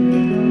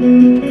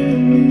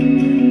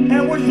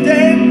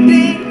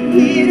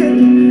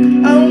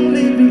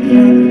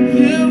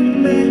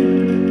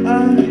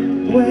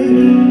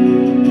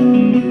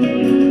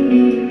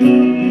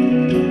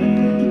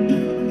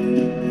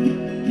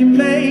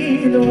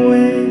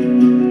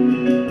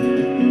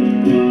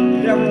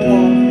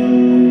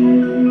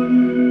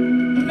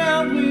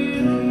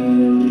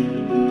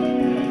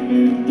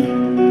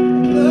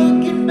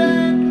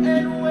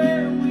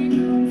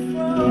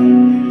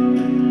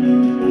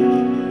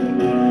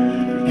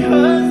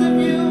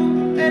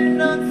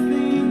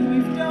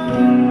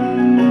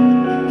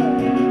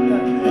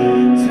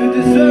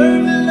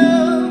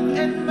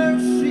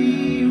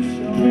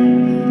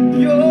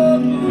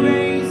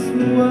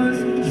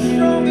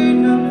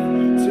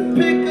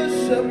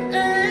worship,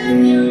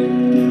 and you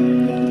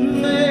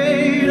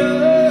made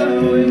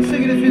a way.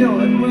 Sing it if you know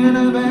it. When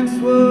our backs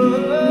were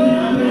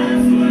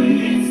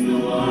against the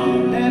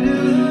wall, and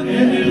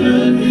it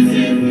looked as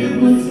if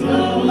it was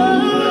slow.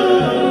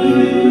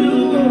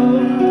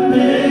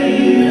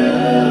 Made a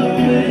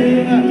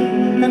way,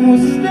 and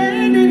we're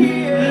standing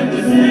here,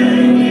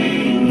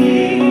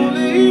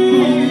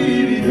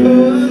 only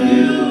because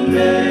you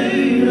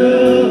made a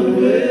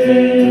way.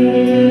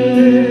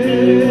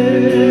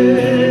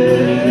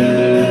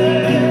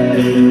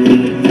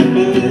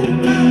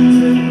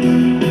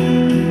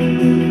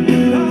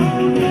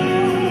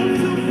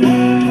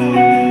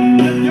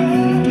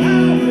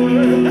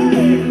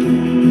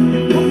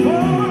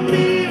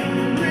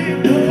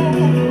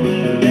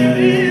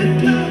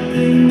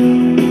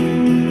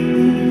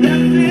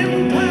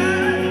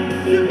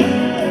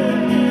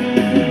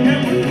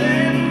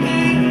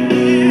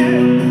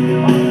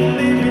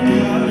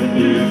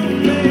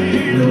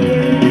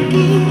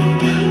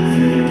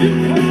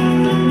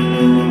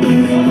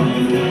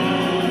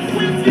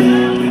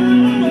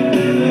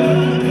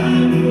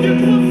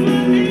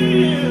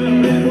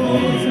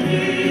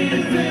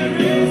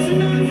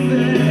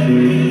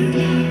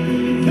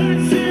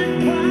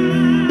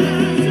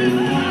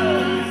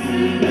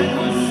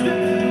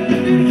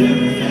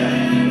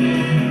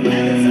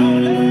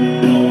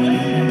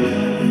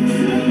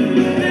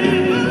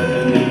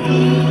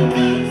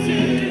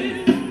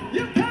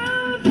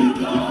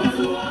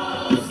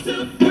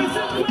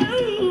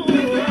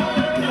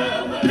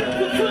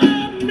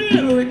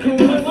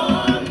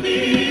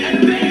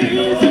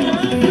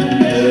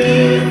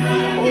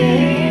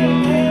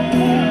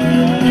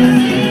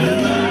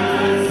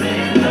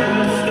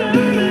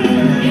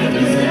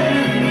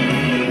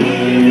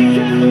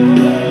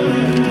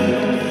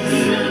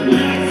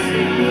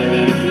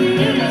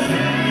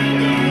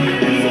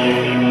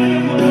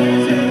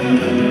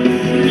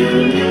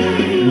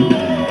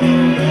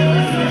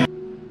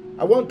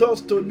 I want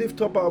us to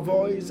lift up our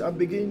voice and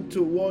begin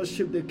to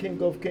worship the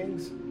King of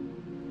Kings.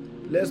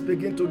 Let's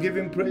begin to give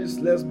him praise.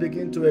 Let's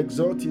begin to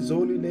exalt his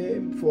holy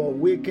name for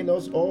waking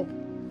us up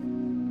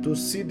to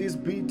see this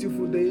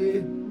beautiful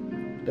day.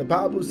 The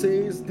Bible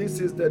says this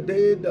is the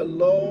day the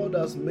Lord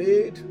has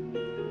made,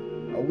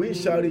 and we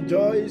shall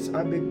rejoice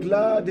and be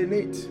glad in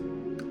it.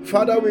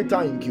 Father, we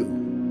thank you.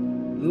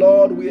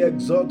 Lord, we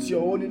exalt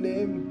your holy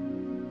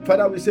name.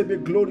 Father, we say be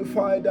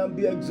glorified and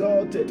be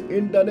exalted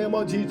in the name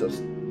of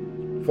Jesus,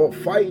 for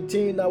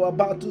fighting our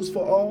battles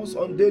for us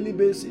on daily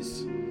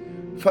basis.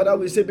 Father,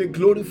 we say be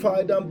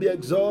glorified and be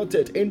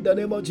exalted in the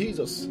name of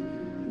Jesus.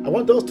 I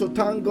want us to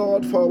thank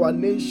God for our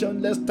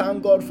nation. Let's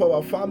thank God for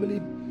our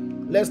family.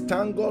 Let's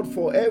thank God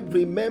for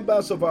every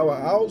members of our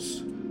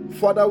house.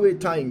 Father, we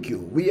thank you.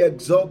 We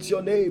exalt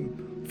your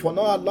name for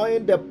not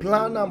allowing the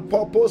plan and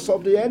purpose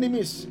of the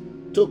enemies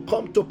to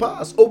come to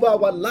pass over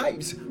our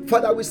lives.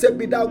 Father, we say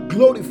be thou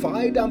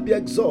glorified and be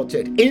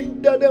exalted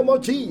in the name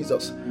of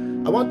Jesus.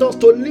 I want us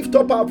to lift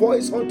up our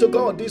voice unto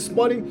God this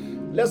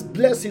morning. Let's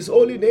bless his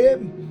holy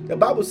name. The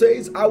Bible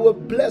says, I will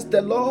bless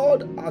the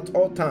Lord at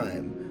all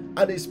times,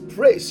 and his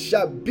praise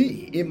shall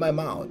be in my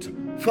mouth.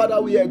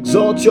 Father, we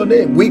exalt your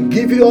name. We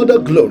give you all the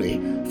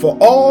glory for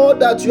all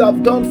that you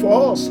have done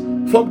for us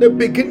from the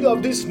beginning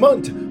of this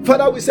month.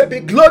 Father, we say be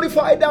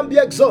glorified and be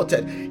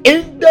exalted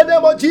in the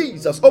name of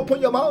Jesus. Open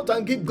your mouth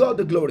and give God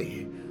the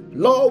glory.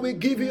 Lord, we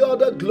give you all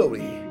the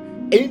glory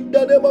in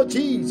the name of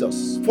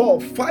Jesus for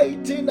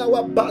fighting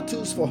our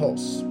battles for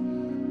us.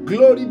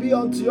 Glory be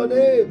unto your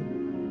name.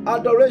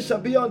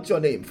 Adoration be unto your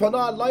name for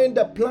not allowing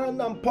the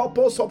plan and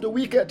purpose of the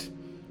wicked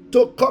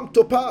to come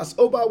to pass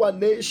over our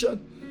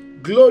nation.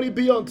 Glory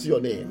be unto your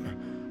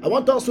name. I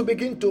want us to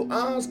begin to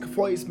ask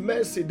for his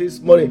mercy this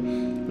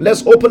morning.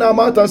 Let's open our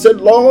mouth and say,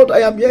 Lord,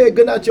 I am here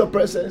again at your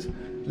presence.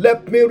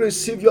 Let me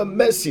receive your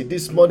mercy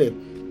this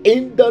morning.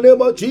 In the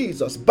name of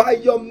Jesus, by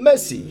your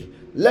mercy,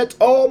 let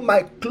all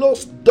my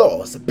closed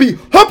doors be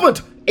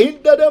opened.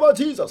 In the name of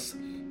Jesus,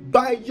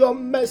 by your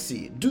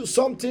mercy, do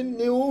something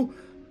new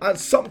and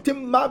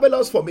something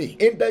marvelous for me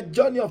in the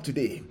journey of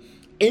today.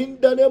 In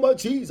the name of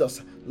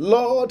Jesus,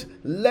 Lord,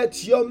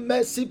 let your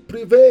mercy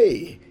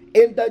prevail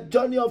in the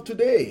journey of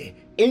today.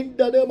 In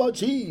the name of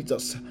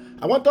Jesus,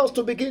 I want us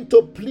to begin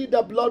to plead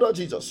the blood of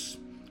Jesus.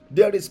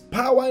 There is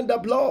power in the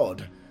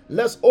blood.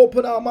 Let's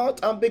open our mouth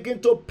and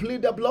begin to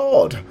plead the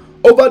blood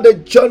over the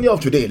journey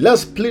of today.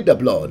 Let's plead the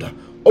blood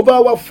over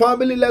our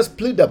family. Let's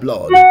plead the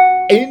blood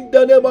in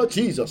the name of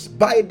Jesus.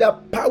 By the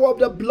power of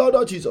the blood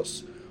of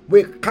Jesus,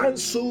 we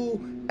cancel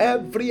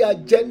every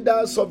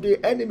agendas of the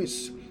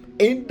enemies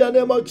in the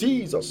name of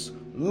Jesus.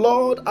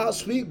 Lord,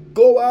 as we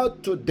go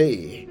out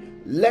today,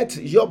 let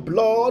your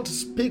blood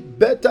speak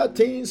better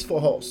things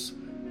for us.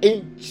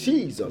 In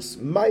Jesus'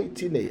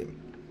 mighty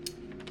name,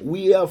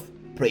 we have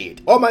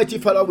prayed. Almighty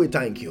Father, we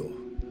thank you.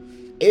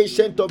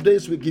 Ancient of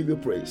days, we give you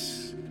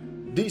praise.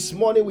 This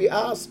morning we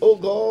ask, oh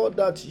God,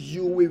 that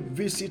you will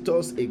visit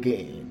us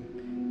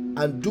again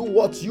and do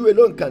what you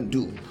alone can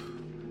do.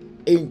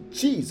 In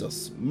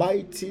Jesus'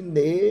 mighty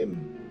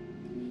name,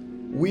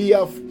 we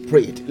have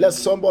prayed. Let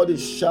somebody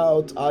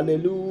shout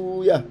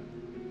hallelujah.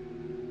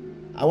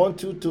 I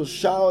want you to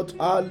shout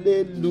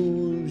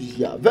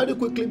hallelujah. Very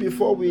quickly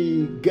before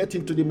we get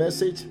into the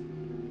message,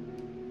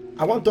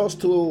 I want us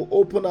to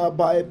open our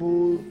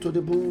Bible to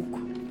the book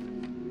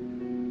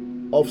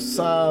of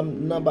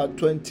Psalm number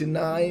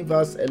 29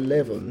 verse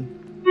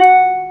 11.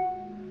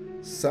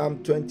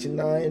 Psalm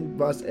 29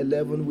 verse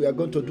 11. We are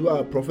going to do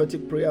our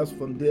prophetic prayers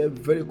from there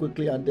very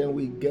quickly, and then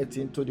we get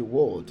into the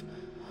word.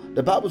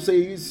 The Bible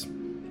says,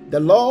 the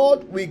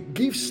Lord will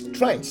give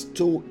strength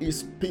to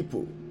his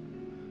people.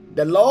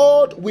 The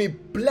Lord will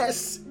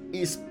bless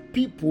his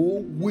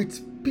people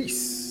with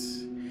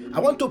peace.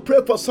 I want to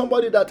pray for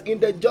somebody that in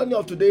the journey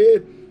of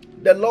today,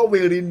 the Lord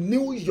will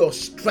renew your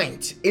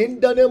strength in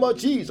the name of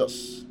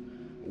Jesus.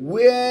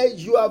 Where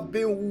you have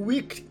been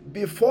weak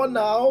before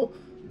now,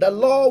 the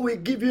Lord will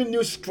give you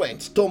new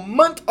strength to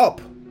mount up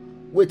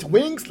with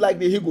wings like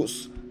the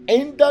eagles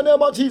in the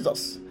name of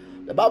Jesus.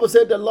 The Bible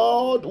said the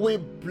Lord will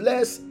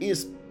bless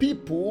his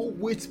people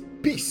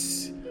with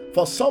peace.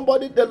 For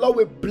somebody, the Lord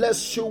will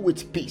bless you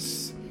with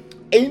peace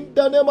in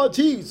the name of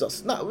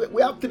Jesus. Now,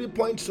 we have 3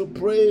 points to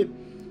pray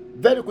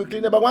very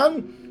quickly. Number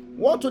one,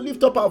 we want to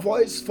lift up our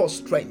voice for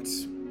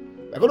strength.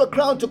 We're going to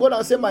cry out to God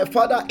and say, my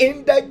Father,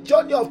 in the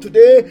journey of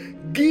today,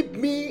 give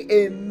me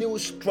a new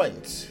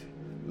strength.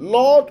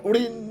 Lord,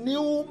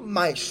 renew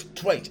my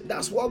strength.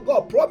 That's what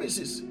God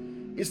promises.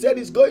 He said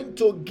he's going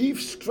to give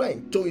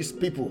strength to his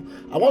people.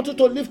 I want you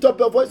to lift up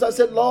your voice and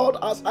say, Lord,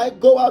 as I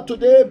go out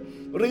today,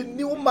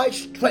 renew my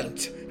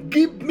strength.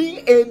 Give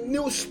me a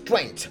new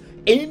strength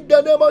in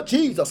the name of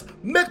Jesus.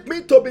 Make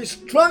me to be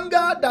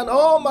stronger than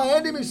all my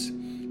enemies.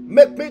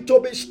 Make me to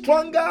be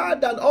stronger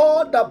than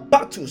all the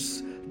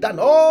battles, than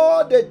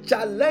all the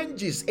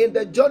challenges in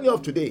the journey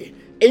of today.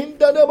 In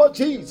the name of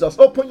Jesus,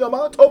 open your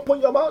mouth, open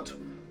your mouth.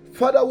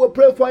 Father, we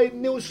pray for a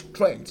new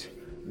strength.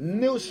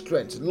 New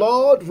strength.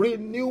 Lord,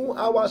 renew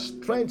our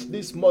strength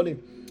this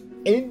morning.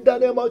 In the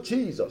name of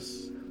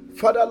Jesus.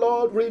 Father,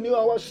 Lord, renew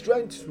our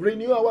strength.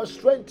 Renew our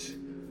strength.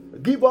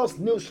 Give us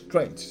new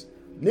strength.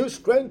 New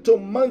strength to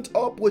mount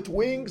up with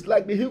wings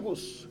like the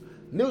eagles.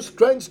 New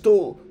strength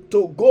to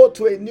go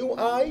to a new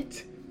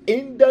height.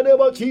 In the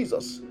name of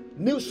Jesus.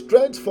 New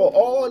strength for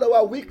all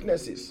our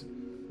weaknesses.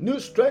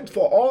 New strength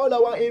for all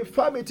our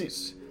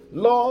infirmities.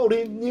 Lord,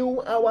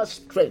 renew our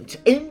strength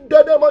in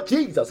the name of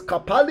Jesus.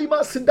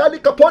 Kapalima sindali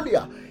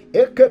kapolia.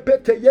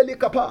 Ekepete yeli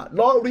kapa.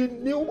 Lord,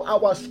 renew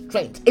our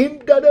strength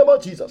in the name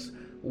of Jesus.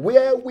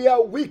 Where we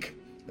are weak,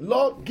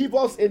 Lord, give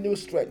us a new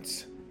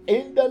strength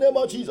in the name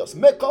of Jesus.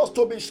 Make us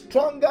to be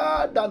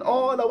stronger than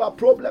all our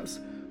problems.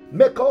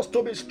 Make us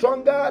to be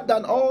stronger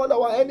than all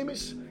our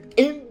enemies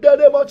in the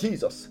name of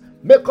Jesus.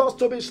 Make us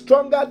to be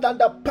stronger than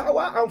the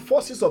power and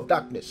forces of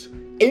darkness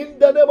in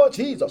the name of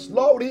Jesus.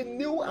 Lord,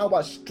 renew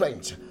our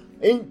strength.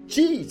 In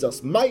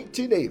Jesus'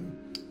 mighty name,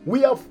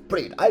 we have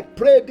prayed. I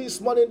pray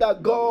this morning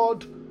that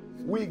God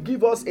will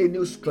give us a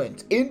new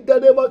strength. In the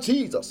name of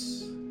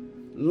Jesus,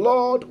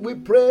 Lord, we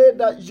pray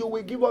that you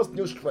will give us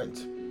new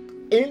strength.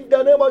 In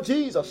the name of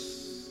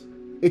Jesus,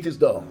 it is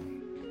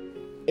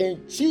done.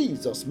 In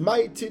Jesus'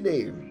 mighty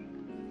name,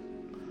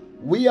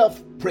 we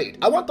have prayed.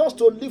 I want us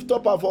to lift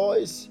up our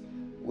voice.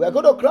 We are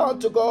going to cry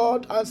out to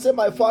God and say,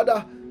 my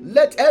Father,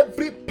 let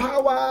every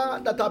power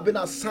that have been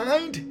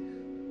assigned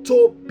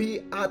to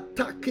be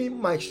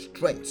attacking my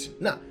strength.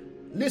 Now,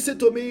 listen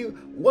to me.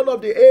 One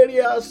of the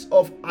areas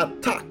of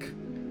attack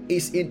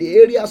is in the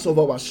areas of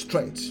our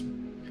strength.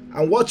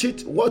 And watch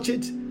it.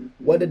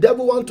 When the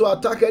devil wants to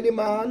attack any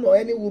man or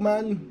any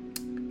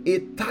woman,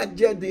 it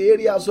targets the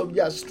areas of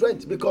their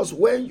strength. Because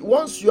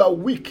once you are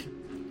weak,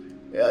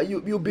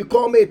 you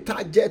become a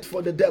target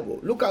for the devil.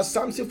 Look at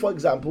Samson, for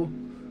example.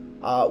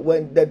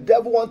 When the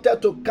devil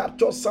wanted to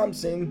capture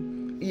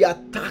Samson, he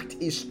attacked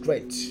his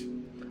strength.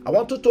 I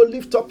want you to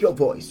lift up your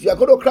voice. You are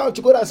going to cry out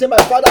to God and say, my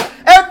Father,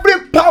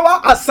 every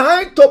power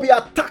assigned to be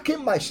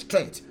attacking my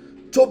strength,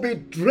 to be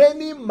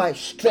draining my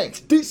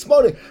strength this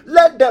morning,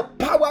 let the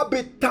power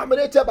be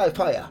terminated by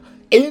fire.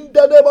 In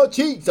the name of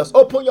Jesus,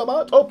 open your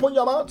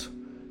mouth,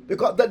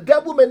 because the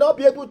devil may not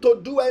be able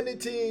to do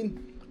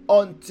anything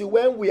until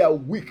when we are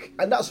weak,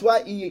 and that's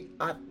why he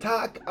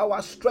attack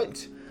our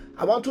strength.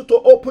 I want you to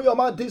open your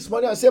mouth this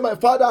morning and say, my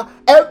Father,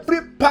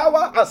 every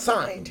power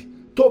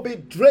assigned to be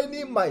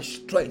draining my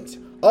strength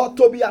or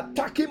to be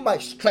attacking my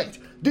strength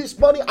this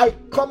morning, I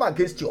come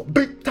against you.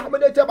 Be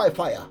terminated by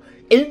fire.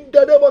 In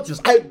the name of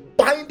Jesus, I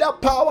bind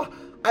that power,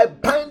 I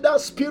bind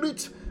that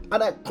spirit,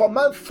 and I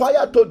command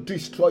fire to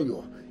destroy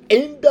you.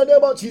 In the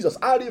name of Jesus,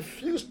 I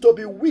refuse to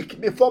be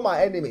weak before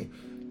my enemy.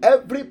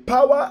 Every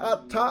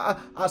power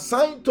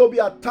assigned to be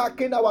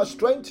attacking our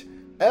strength,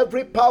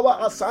 every power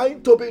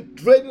assigned to be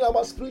draining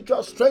our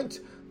spiritual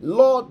strength,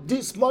 Lord,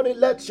 this morning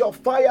let your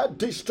fire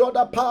destroy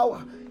the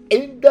power.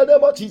 In the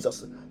name of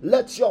Jesus,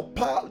 let your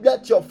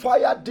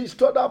fire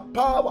destroy the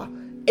power.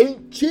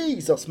 In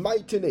Jesus'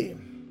 mighty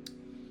name,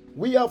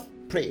 we have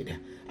prayed.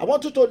 I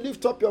want you to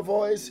lift up your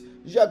voice.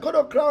 You are going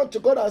to cry to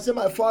God and say,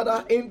 my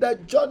Father, in the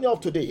journey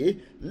of today,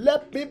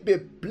 let me be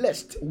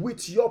blessed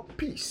with your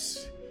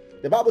peace.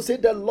 The Bible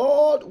said the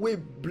Lord will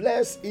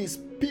bless his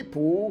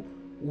people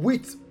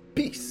with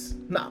peace.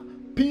 Now,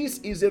 peace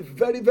is a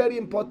very, very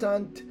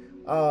important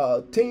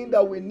thing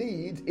that we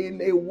need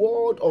in a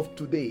world of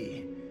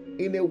today.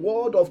 In a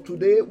world of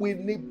today, we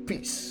need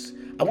peace.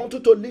 I want you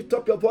to lift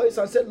up your voice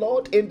and say,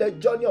 Lord, in the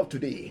journey of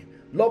today,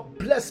 Lord,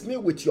 bless me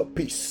with your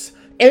peace.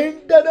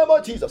 In the name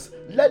of Jesus,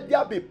 let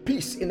there be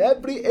peace in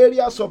every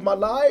areas of my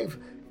life.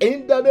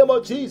 In the name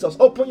of Jesus,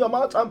 open your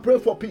mouth and pray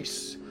for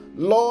peace.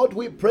 Lord,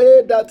 we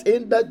pray that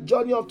in the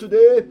journey of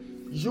today,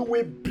 you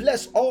will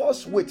bless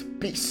us with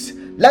peace.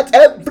 Let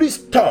every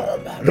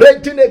storm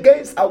raging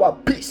against our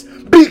peace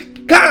be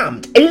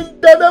calmed in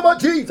the name of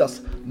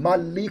Jesus.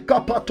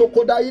 Malika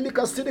patokoda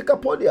ilika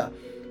sidika podia.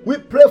 We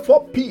pray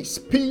for peace,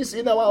 peace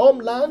in our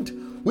homeland.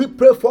 We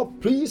pray for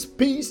peace,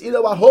 peace in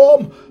our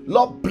home.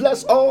 Lord,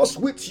 bless us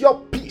with your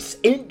peace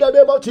in the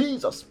name of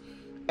Jesus.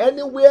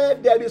 Anywhere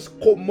there is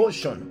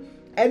commotion,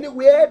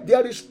 anywhere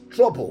there is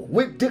trouble,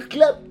 we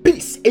declare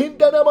peace in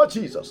the name of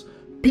Jesus.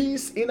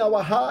 Peace in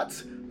our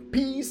hearts,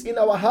 peace in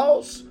our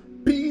house,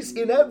 peace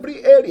in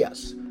every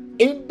areas.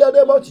 In the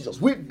name of Jesus,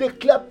 we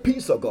declare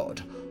peace, of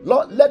God.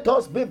 Lord, let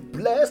us be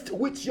blessed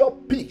with your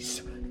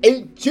peace.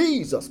 In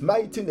Jesus'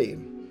 mighty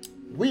name,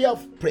 we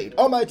have prayed.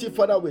 Almighty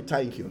Father, we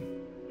thank you.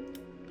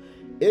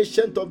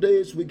 Ancient of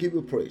days, we give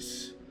you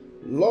praise.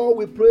 Lord,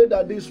 we pray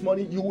that this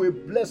morning you will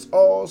bless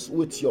us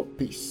with your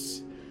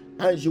peace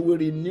and you will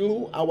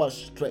renew our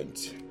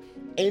strength.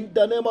 In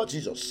the name of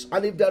Jesus.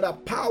 And if there are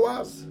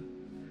powers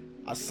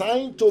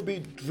assigned to be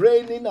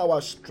draining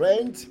our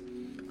strength,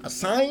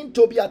 assigned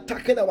to be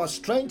attacking our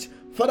strength,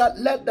 Father,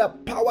 let the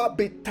power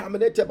be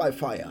terminated by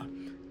fire.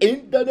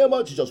 In the name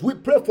of Jesus, we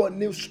pray for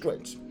new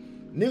strength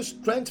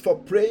for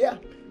prayer,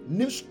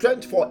 new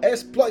strength for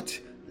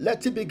exploit.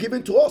 Let it be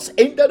given to us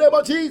in the name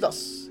of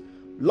Jesus.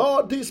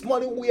 Lord, this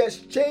morning we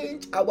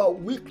exchange our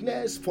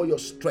weakness for your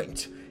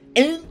strength.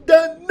 In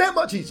the name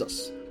of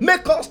Jesus,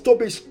 make us to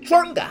be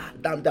stronger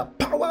than the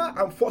power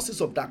and forces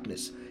of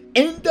darkness.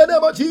 In the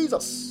name of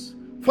Jesus.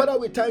 Father,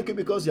 we thank you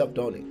because you have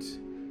done it.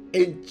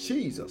 In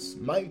Jesus'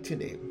 mighty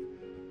name,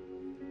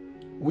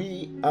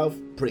 we have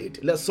prayed.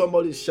 Let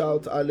somebody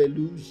shout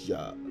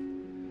hallelujah.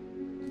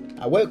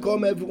 I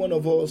welcome every one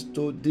of us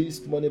to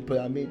this morning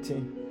prayer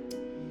meeting.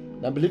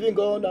 I'm believing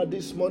God that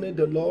this morning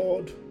the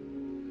Lord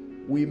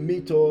will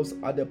meet us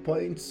at the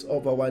points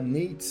of our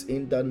needs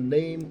in the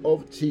name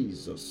of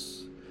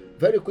Jesus.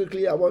 Very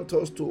quickly, I want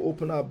us to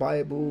open our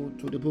Bible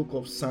to the book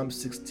of Psalm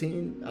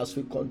 16 as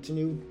we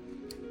continue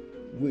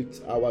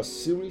with our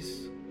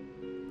series.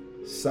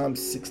 Psalm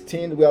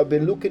 16. We have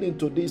been looking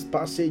into this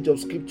passage of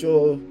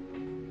scripture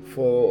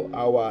for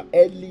our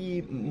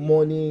early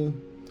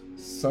morning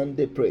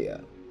Sunday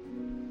prayer.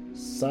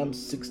 Psalm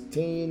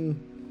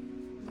 16.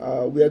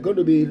 We are going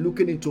to be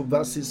looking into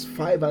verses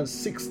 5 and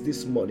 6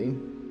 this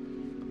morning.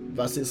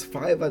 Verses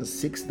 5 and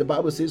 6. The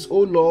Bible says, "O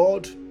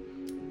Lord,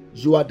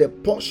 you are the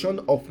portion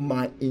of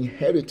my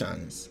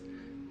inheritance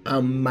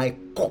and my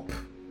cup."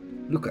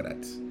 Look at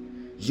that.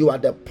 You are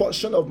the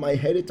portion of my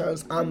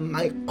inheritance and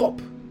my cup.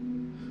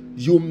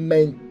 You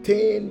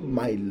maintain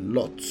my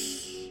lot.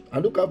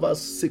 And look at verse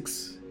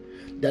 6.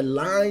 The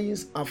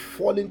lines are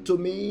falling to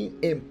me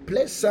in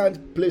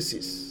pleasant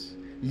places.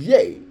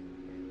 Yea,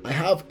 I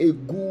have a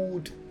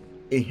good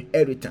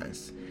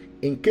inheritance.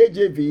 In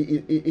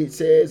KJV, it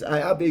says, I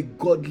have a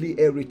godly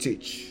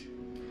heritage.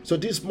 So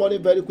this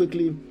morning, very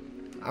quickly,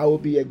 I will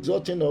be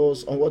exhorting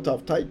us on what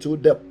I've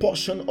titled, the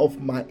portion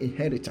of my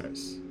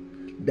inheritance.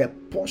 The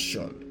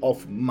portion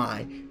of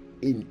my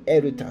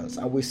inheritance.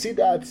 And we see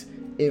that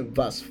in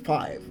verse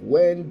 5,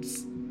 when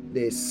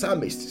the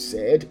psalmist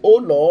said, "O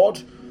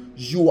Lord,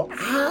 you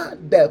are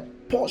the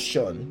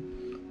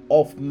portion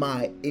of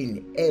my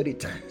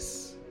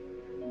inheritance."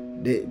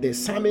 The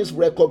psalmist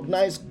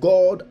recognized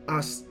God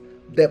as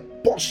the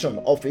portion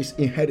of his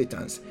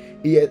inheritance.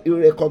 He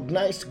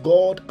recognized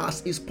God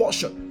as his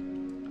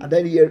portion. And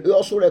then he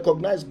also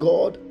recognized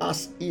God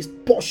as his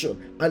portion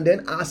and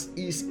then as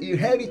his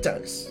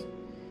inheritance.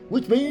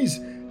 Which means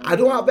I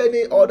don't have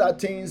any other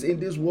things in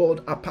this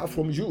world apart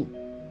from you.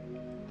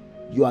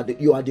 You are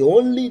the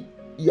only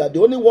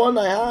one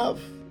I have.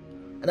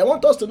 And I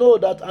want us to know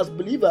that as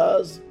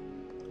believers,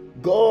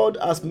 God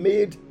has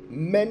made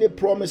many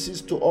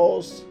promises to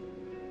us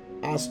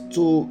as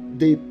to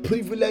the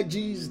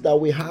privileges that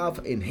we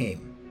have in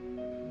Him.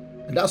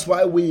 And that's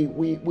why we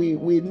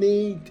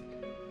need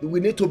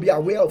to be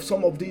aware of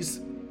some of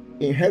these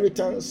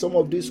inheritance, some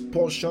of this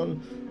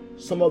portion,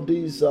 some of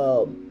these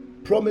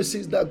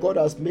promises that God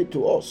has made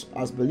to us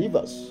as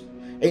believers.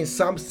 In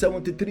Psalm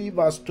 73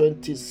 verse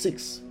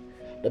 26,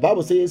 the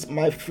Bible says,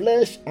 "My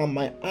flesh and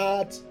my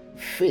heart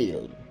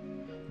fail,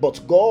 but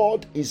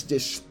God is the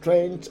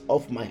strength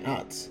of my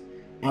heart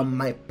and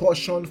my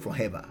portion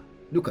forever."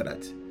 Look at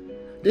that.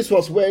 This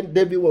was when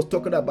David was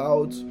talking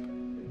about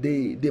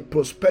the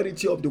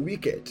prosperity of the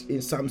wicked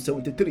in Psalm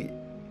 73.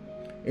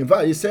 In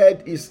fact, he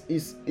said his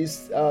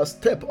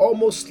step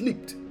almost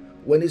slipped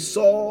when he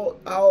saw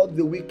how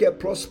the wicked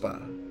prosper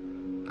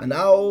and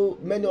how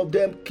many of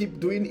them keep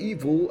doing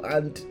evil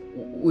and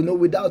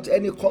without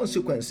any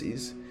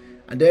consequences.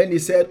 And then he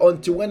said,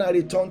 "Until when I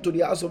return to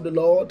the house of the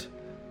Lord,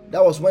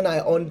 That was when I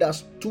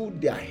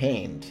understood their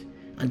hand.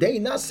 And then he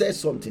now said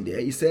something there.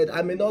 He said,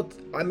 I may not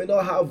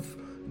have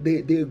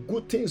the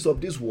good things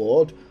of this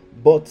world,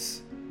 but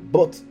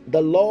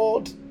the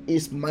Lord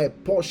is my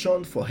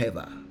portion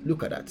forever.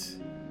 Look at that.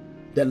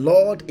 The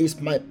Lord is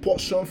my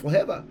portion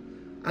forever.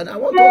 And I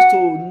want us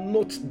to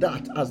note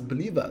that as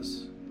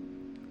believers.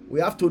 We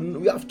have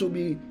to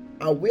be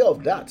aware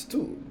of that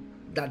too.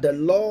 That the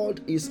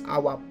Lord is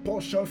our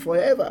portion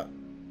forever.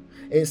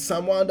 In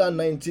Psalm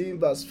 119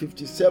 verse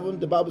 57,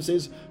 the Bible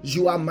says,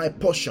 you are my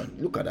portion.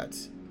 Look at that.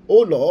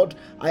 Oh Lord,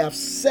 I have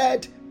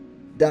said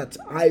that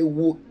I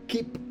will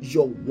keep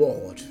your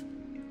word.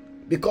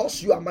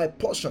 Because you are my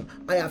portion,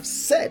 I have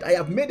said, I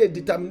have made a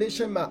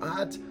determination in my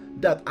heart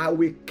that I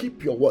will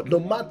keep your word. No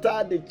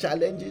matter the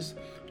challenges,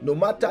 no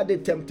matter the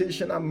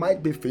temptation I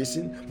might be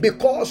facing,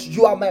 because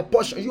you are my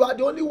portion. You are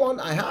the only one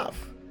I have.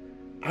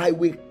 I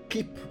will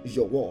keep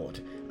your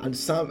word. And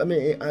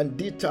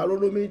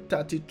Deuteronomy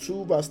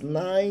 32 verse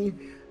 9.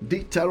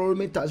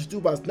 Deuteronomy 32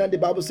 verse 9, the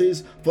Bible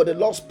says, for the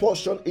Lord's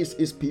portion is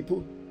his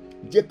people.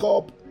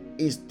 Jacob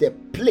is the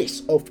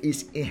place of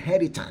his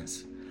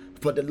inheritance.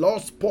 For the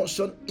Lord's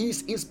portion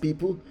is his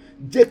people.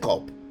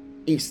 Jacob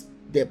is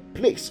the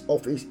place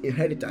of his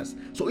inheritance.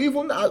 So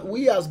even as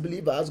we as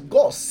believers,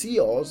 God sees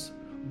us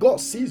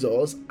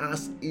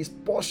as his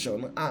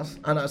portion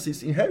and as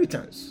his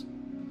inheritance.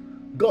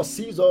 God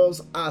sees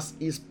us as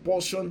his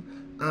portion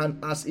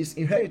and as his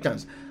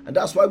inheritance. And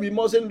that's why we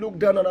mustn't look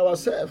down on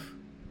ourselves,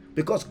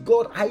 because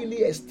God highly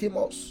esteems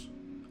us.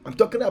 I'm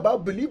talking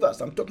about believers.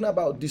 I'm talking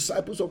about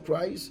disciples of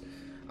Christ.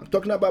 I'm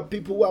talking about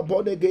people who are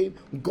born again.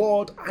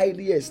 God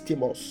highly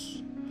esteems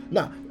us.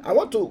 Now, I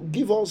want to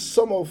give us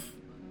some of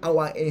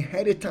our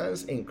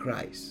inheritance in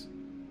Christ.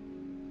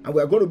 And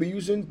we are going to be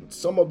using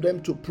some of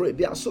them to pray.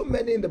 There are so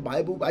many in the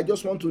Bible. I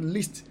just want to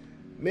list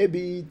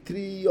maybe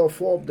 3 or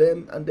 4 of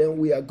them, and then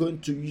we are going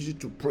to use it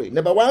to pray.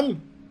 Number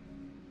one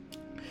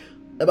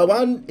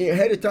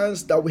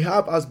inheritance that we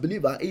have as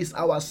believers is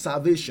our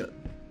salvation.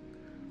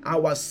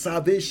 Our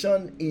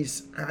salvation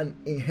is an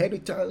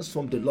inheritance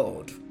from the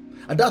Lord.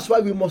 And that's why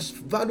we must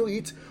value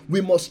it.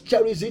 We must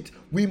cherish it.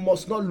 We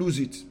must not lose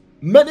it.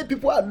 Many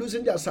people are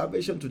losing their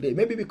salvation today.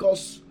 Maybe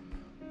because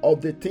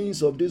of the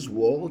things of this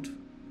world.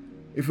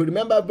 If you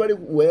remember very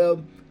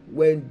well,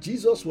 when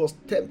Jesus was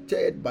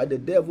tempted by the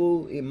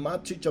devil in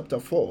Matthew chapter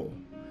 4,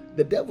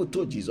 the devil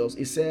told Jesus,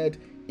 he said,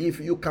 if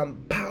you can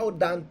bow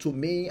down to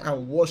me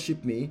and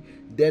worship me,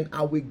 then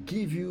I will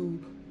give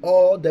you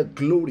all the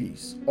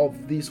glories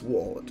of this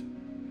world.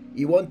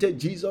 He wanted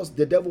Jesus,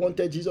 the devil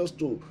wanted Jesus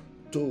to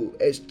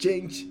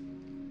exchange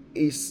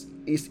his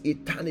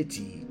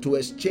eternity, to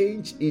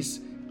exchange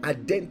his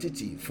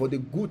identity for the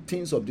good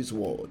things of this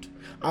world.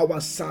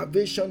 Our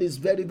salvation is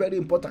very, very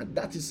important.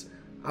 That is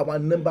our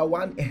number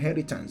one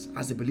inheritance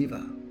as a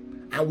believer.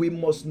 And we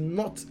must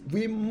not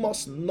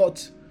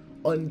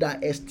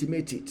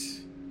underestimate it.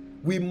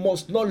 We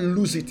must not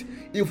lose it.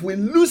 If we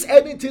lose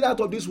anything out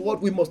of this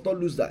world, we must not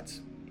lose that.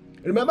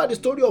 Remember the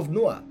story of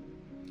Noah.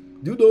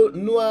 Do you know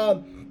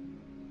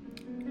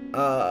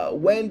Noah,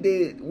 when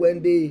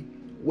the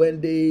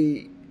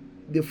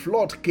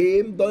flood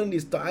came during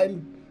this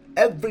time,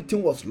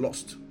 everything was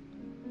lost.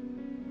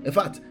 In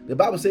fact, the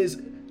Bible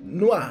says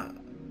Noah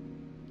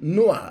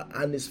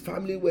and his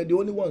family were the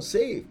only ones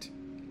saved,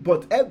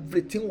 but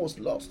everything was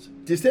lost.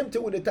 The same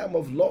thing with the time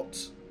of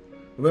Lot.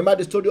 Remember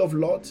the story of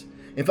Lot?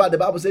 In fact, the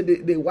Bible said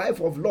the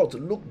wife of Lot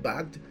looked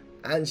back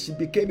and she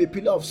became a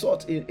pillar of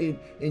salt in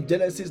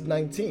Genesis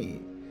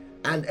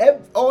 19. And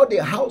all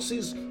the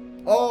houses,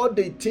 all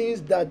the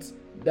things that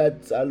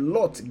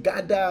Lot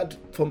gathered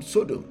from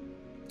Sodom,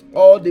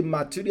 all the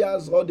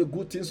materials, all the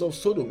good things of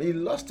Sodom, he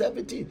lost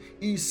everything.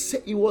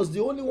 He was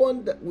the only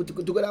one that,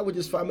 together with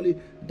his family,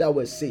 that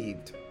was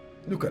saved.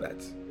 Look at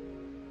that.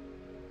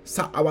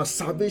 So our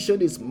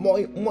salvation is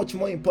much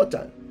more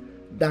important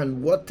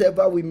than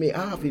whatever we may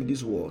have in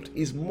this world.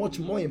 Is much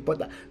more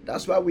important.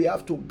 That's why we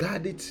have to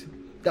guard it.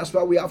 That's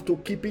why we have to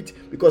keep it,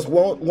 because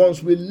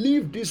once we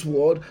leave this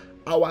world,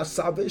 our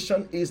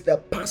salvation is the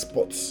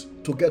passport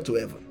to get to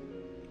heaven.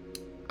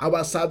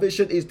 Our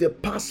salvation is the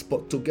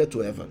passport to get to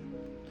heaven.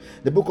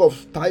 The book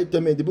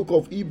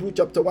of Hebrews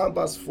chapter 1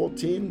 verse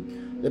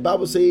 14, the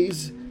Bible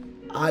says,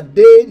 are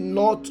they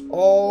not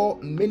all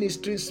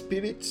ministry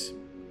spirits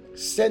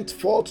sent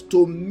forth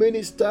to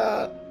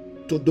minister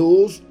to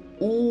those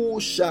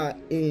who shall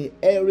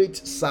inherit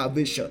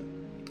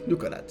salvation?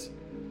 Look at that.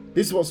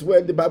 This was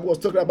when the Bible was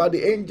talking about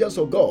the angels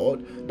of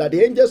God, that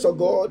the angels of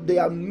God, they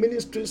are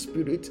ministry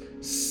spirits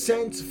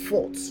sent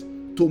forth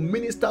to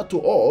minister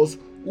to us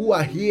who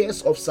are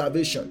heirs of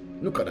salvation.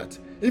 Look at that.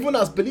 Even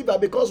as believers,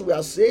 because we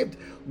are saved,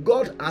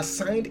 God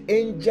assigned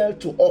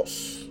angels to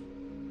us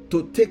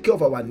to take care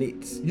of our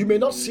needs. You may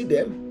not see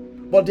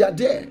them, but they are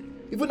there.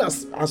 Even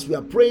as we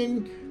are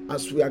praying,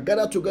 as we are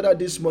gathered together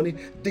this morning,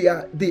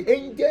 the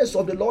angels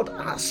of the Lord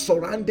are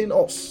surrounding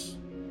us.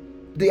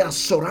 They are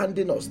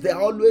surrounding us. They are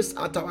always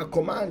at our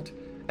command.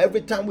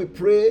 Every time we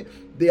pray,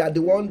 they are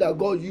the one that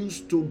God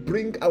used to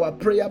bring our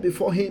prayer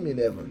before Him in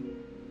heaven.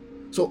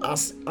 So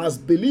as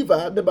believer,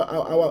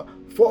 our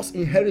first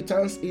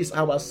inheritance is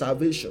our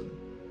salvation.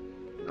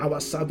 Our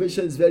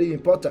salvation is very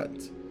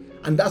important,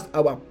 and that's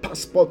our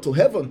passport to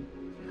heaven.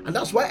 And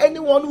that's why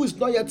anyone who is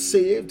not yet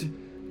saved,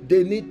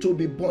 they need to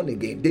be born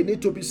again. They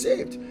need to be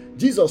saved.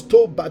 Jesus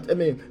told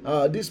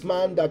this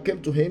man that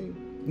came to him,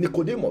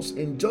 Nicodemus,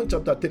 in John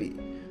chapter 3.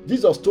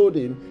 Jesus told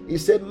him, he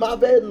said,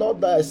 marvel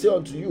not that I say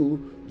unto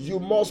you, you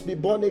must be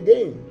born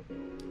again.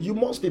 You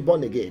must be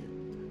born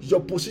again. Your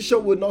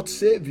position will not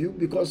save you,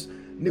 because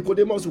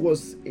Nicodemus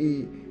was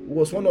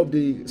one of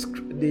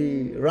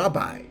the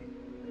rabbi,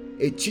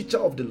 a teacher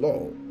of the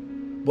law,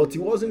 but he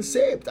wasn't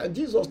saved. And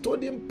Jesus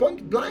told him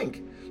point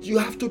blank, you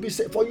have to be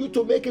saved. For you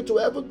to make it to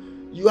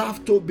heaven, you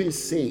have to be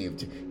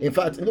saved. In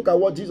fact, look at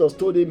what Jesus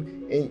told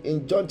him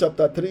in John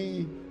chapter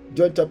 3,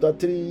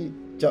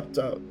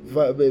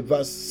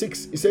 verse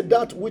 6. He said,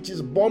 that which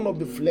is born of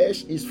the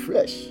flesh is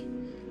flesh,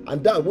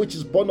 and that which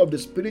is born of the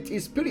spirit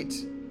is spirit.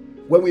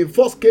 When we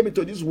first came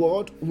into this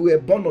world, we were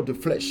born of the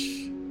flesh.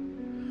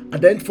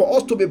 And then for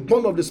us to be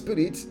born of the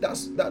spirit,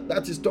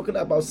 that is talking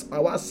about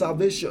our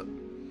salvation.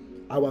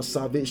 Our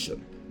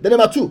salvation. Then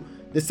number 2,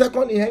 the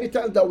second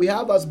inheritance that we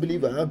have as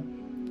believer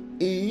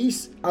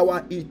is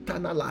our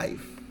eternal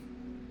life.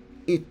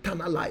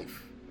 Eternal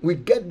life. We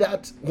get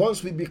that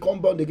once we become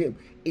born again.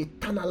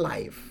 Eternal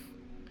life.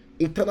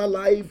 Eternal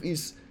life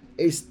is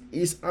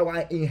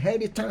our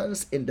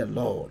inheritance in the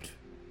Lord.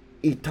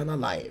 Eternal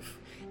life.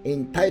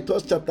 In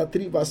Titus chapter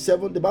 3 verse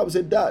 7, the Bible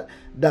said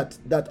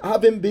that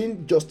having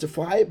been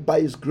justified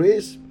by his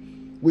grace,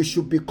 we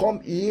should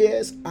become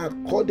heirs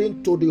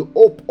according to the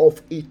hope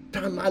of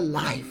eternal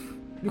life.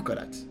 Look at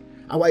that.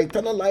 Our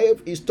eternal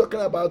life is talking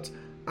about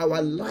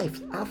our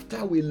life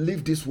after we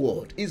leave this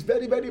world. It's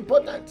very, very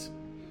important.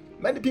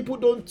 Many people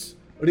don't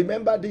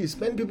remember this.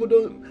 Many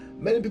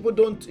people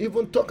don't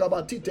even talk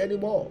about it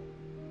anymore.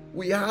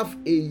 We have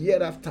a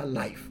hereafter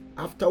life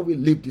after we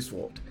leave this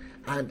world.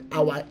 And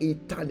our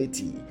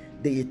eternity,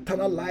 the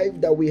eternal life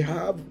that we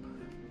have,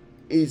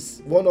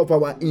 is one of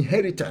our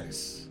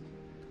inheritance.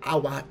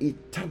 Our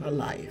eternal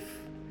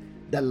life,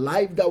 the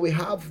life that we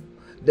have,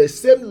 the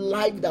same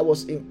life that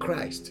was in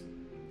Christ,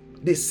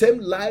 the same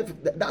life,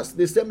 that's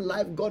the same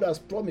life God has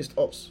promised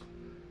us.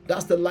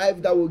 That's the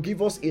life that will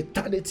give us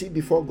eternity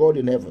before God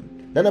in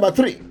heaven. Then number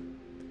 3,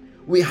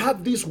 we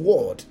have this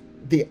word,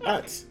 the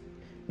earth.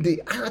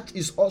 The earth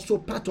is also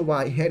part of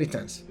our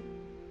inheritance.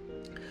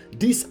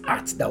 This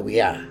earth that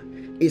we are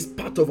is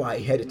part of our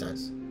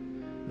inheritance.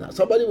 Now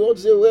somebody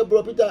wants to say, well,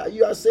 Bro Peter,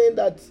 you are saying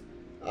that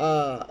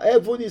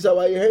heaven is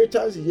our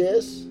inheritance.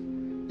 Yes,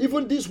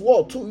 even this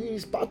world too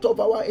is part of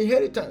our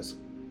inheritance.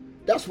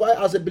 That's why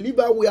as a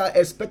believer we are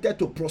expected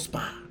to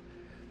prosper.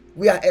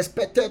 We are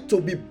expected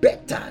to be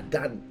better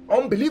than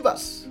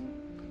unbelievers,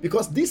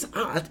 because this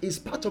earth is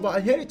part of our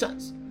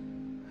inheritance.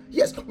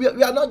 Yes, we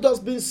are not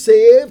just being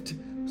saved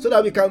so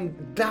that we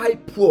can die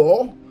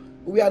poor.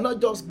 We are not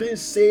just being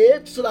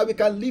saved so that we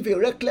can live a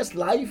reckless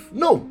life.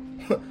 No,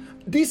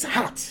 this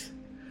earth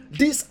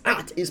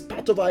is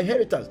part of our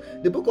inheritance.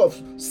 The book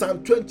of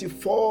Psalm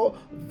 24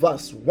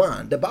 verse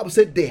 1, the Bible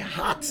said, the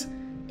heart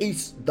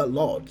is the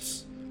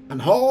Lord's,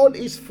 and all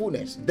his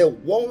fullness, the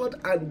world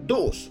and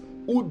those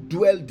who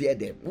dwell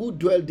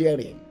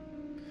therein.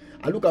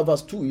 And look at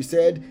verse 2, he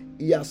said,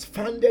 he has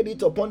founded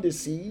it upon the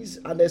seas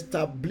and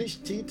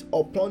established it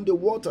upon the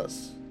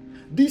waters.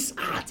 This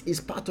earth is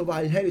part of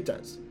our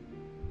inheritance.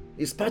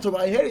 It's part of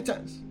our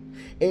inheritance.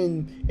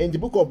 In the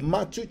book of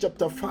Matthew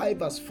chapter 5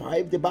 verse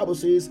 5, the Bible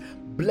says,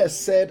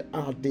 blessed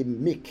are the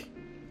meek,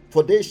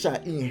 for they shall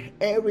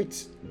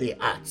inherit the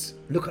earth.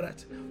 Look at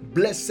that.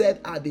 Blessed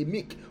are the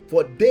meek,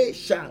 for they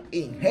shall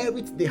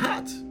inherit the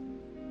earth.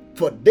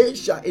 For they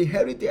shall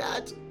inherit the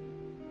earth.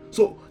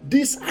 So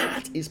this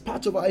earth is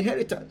part of our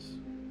inheritance.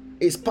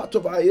 It's part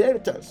of our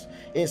inheritance.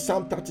 In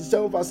Psalm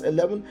 37 verse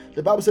 11,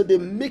 the Bible said, the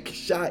meek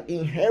shall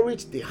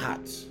inherit the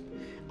earth,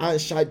 and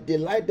shall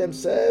delight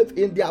themselves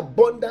in the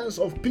abundance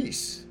of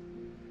peace.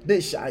 They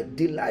shall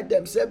delight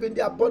themselves in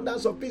the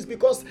abundance of peace,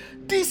 because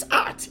this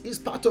earth is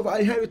part of our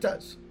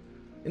inheritance.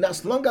 And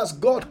as long as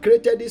God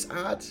created this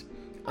earth,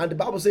 and the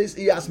Bible says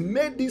he has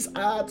made this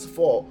earth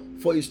for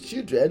his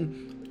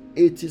children,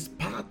 it is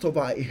part of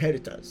our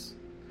inheritance.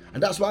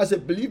 And that's why as a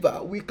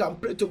believer, we can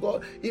pray to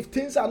God. If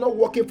things are not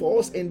working for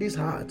us in this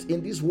heart,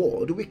 in this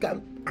world, we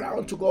can cry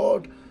unto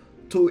God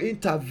to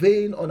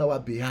intervene on our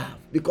behalf,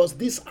 because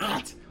this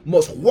heart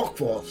must work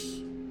for us.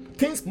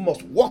 Things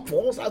must work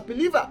for us as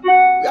believers.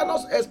 We are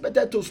not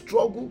expected to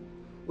struggle.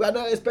 We are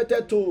not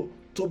expected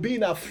to be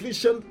in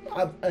affliction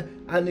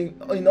and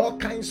in all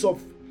kinds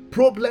of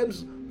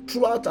problems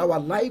throughout our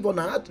life on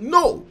earth.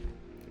 No,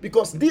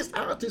 because this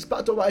earth is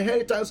part of our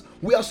inheritance.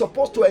 We are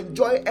supposed to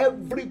enjoy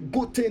every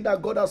good thing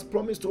that God has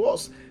promised to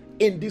us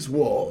in this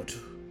world.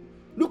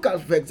 Look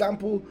at, for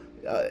example,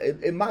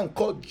 a man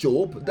called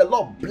Job. The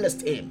Lord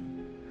blessed him.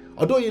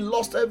 Although he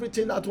lost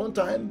everything at one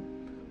time,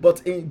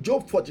 but in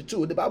Job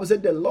 42, the Bible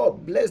said the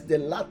Lord blessed the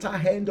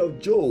latter end of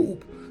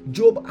Job.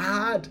 Job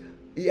had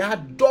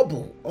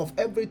double of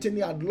everything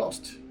he had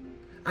lost,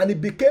 and he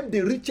became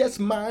the richest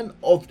man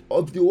of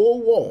the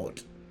whole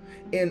world.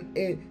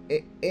 in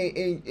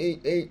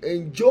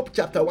Job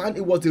chapter 1,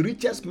 he was the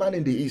richest man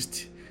in the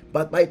East.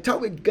 But by the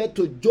time we get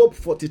to Job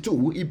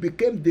 42, he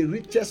became the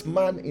richest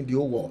man in the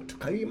whole world.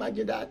 Can you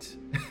imagine that?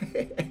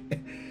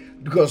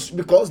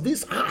 because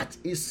this heart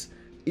is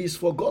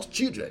for God's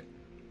children.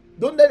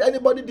 Don't let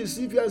anybody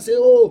deceive you and say,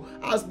 oh,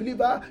 as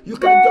believer, you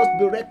can just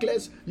be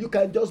reckless, you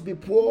can just be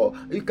poor,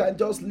 you can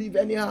just live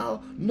anyhow.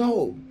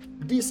 No,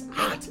 this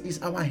heart is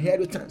our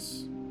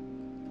inheritance.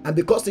 And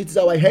because it is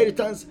our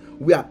inheritance,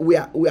 we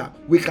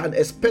can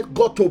expect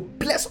God to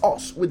bless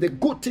us with the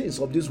good things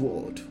of this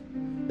world.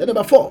 Then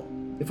number 4,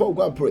 before we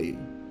go and pray,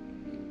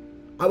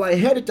 our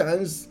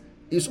inheritance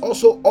is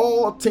also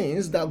all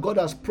things that God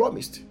has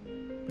promised.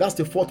 That's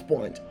the 4th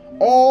point.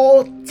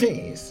 All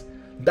things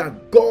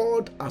that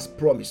God has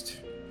promised.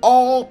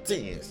 All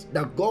things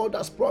that God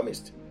has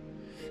promised.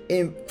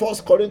 In 1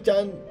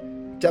 Corinthians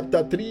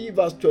chapter 3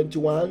 verse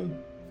 21,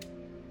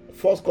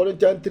 1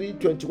 Corinthians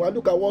 3:21,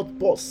 look at what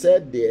Paul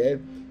said there.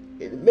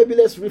 Maybe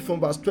let's read from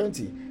verse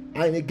 20.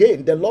 And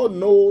again, the Lord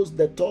knows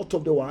the thought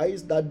of the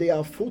wise, that they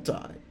are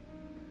futile.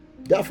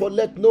 Therefore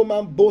let no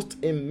man boast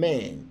in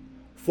men,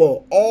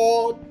 for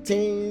all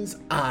things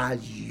are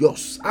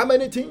yours. How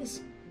many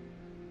things?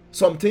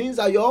 Some things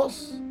are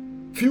yours.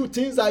 Few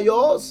things are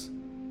yours.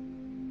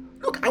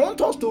 Look, I want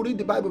us to read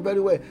the Bible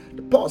very well.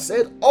 Paul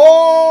said,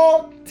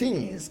 all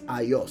things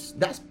are yours.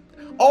 That's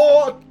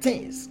all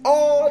things.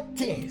 All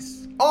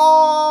things.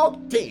 All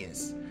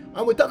things.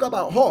 And we talk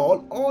about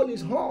all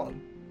is all.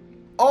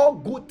 All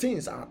good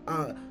things are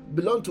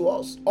belong to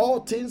us. All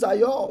things are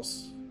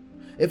yours.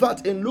 In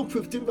fact, in Luke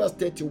 15 verse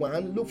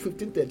 31,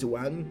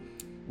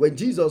 when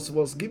Jesus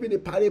was giving a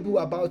parable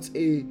about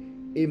a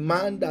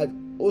man that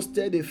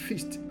hosted a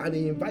feast and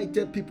he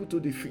invited people to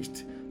the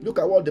feast. Look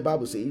at what the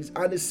Bible says.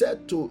 And he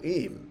said to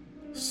him,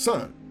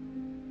 son,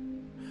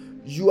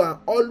 you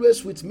are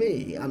always with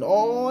me, and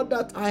all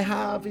that I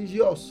have is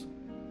yours.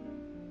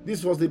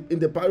 This was in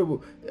the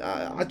parable.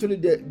 Actually,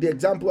 the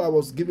example I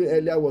was giving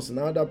earlier was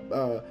another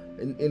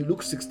in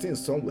Luke 16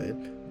 somewhere.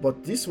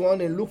 But this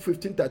one in Luke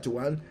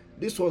 15:31,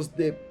 this was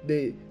the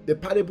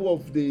parable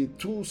of the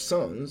 2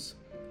 sons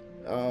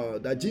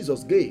that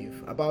Jesus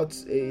gave about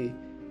a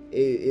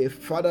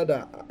father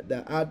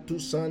that had 2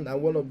 sons,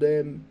 and one of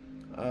them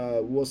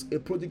was a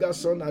prodigal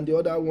son, and the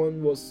other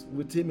one was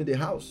with him in the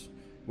house.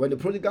 When the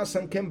prodigal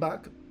son came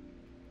back,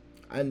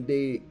 and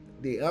the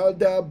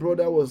elder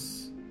brother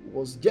was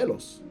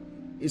jealous,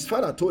 his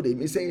father told him,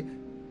 he said,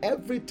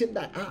 everything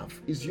that I have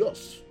is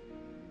yours.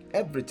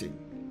 Everything,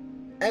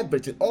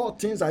 all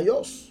things are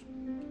yours.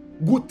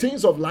 Good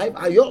things of life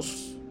are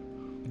yours.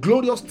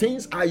 Glorious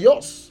things are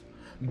yours.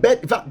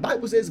 In fact,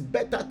 Bible says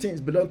better things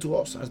belong to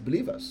us as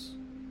believers.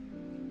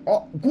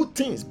 Good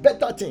things,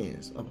 better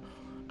things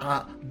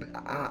are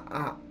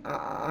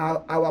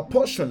our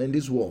portion in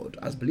this world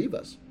as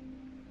believers.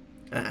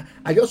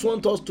 I just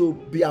want us to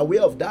be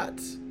aware of that.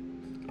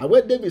 And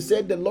when David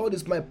said, the Lord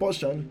is my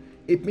portion,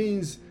 it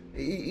means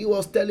he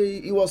was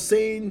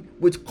saying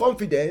with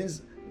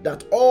confidence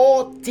that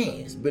all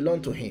things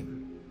belong to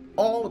him.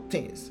 All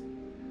things.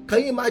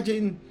 Can you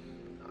imagine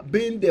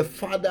being the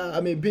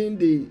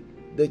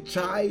the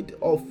child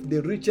of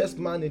the richest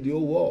man in the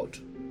whole world?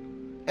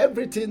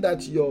 Everything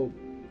that your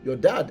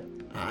dad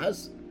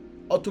has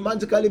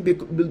automatically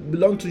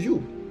belong to you.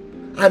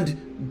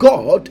 And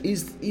God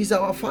is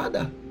our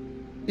Father.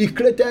 He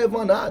created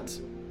heaven and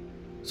earth.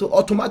 So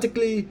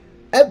automatically,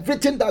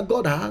 everything that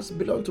God has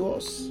belongs to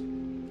us.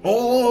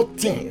 All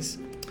things.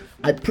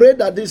 I pray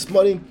that this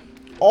morning,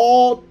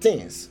 all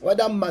things,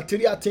 whether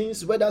material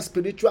things, whether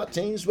spiritual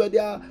things,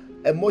 whether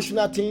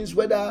emotional things,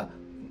 whether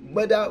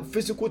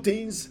physical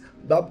things,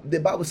 the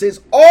Bible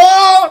says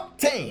all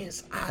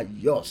things are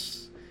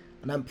yours.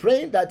 And I'm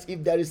praying that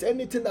if there is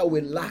anything that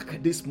we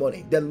lack this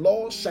morning, the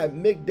Lord shall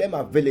make them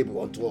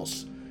available unto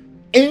us.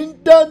 In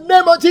the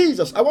name of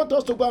Jesus, I want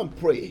us to go and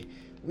pray.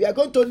 We are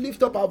going to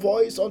lift up our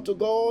voice unto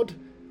God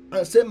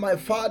and say, my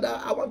Father.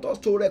 I want us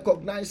to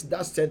recognize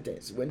that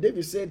sentence. When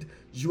David said,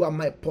 you are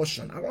my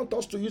portion, I want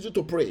us to use it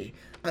to pray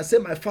and say,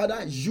 my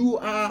Father, you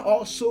are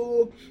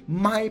also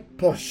my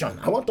portion.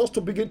 I want us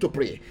to begin to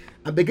pray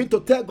and begin to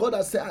tell God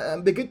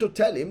and begin to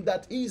tell him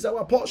that he is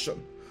our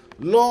portion.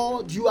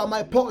 Lord, you are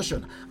my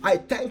portion. I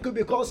thank you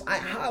because I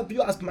have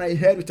you as my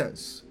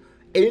inheritance.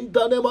 In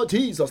the name of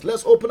Jesus,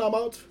 let's open our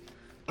mouth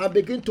and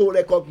begin to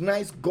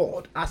recognize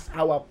God as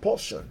our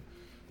portion.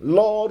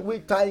 Lord, we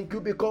thank you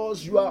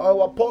because you are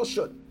our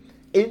portion.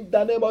 In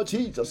the name of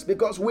Jesus,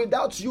 because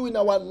without you in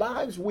our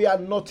lives, we are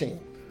nothing.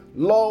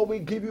 Lord, we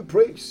give you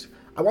praise.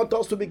 I want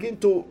us to begin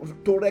to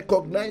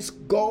recognize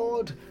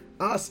God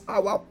as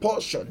our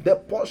portion, the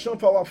portion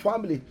for our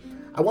family.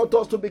 I want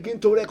us to begin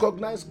to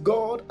recognize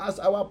God as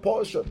our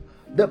portion,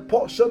 the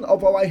portion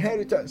of our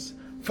inheritance.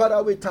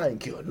 Father, we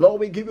thank you. Lord,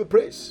 we give you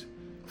praise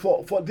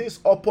for this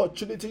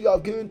opportunity you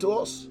have given to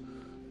us,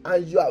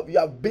 and you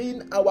have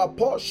been our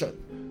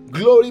portion.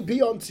 Glory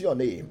be unto your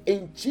name.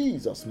 In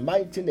Jesus'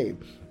 mighty name,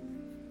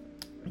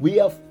 we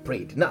have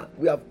prayed. Now,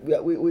 we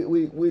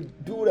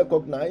do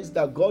recognize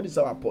that God is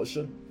our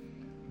portion,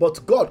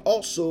 but God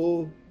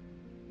also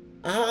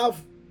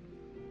have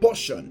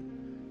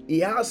portion. He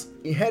has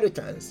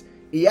inheritance.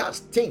 He has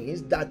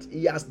things that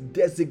he has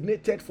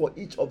designated for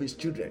each of his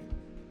children.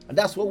 And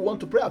that's what we want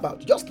to pray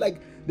about. Just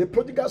like the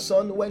prodigal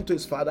son went to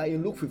his father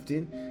in Luke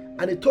 15,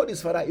 and he told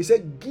his father, he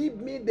said,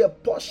 give me the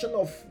portion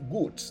of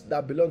goods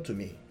that belong to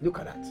me. Look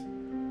at that.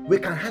 We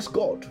can ask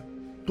God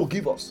to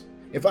give us.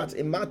 In fact,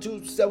 in Matthew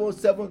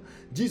 7:7,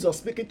 Jesus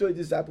speaking to his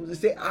disciples, he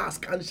said,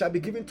 ask and it shall be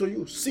given to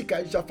you. Seek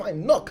and you shall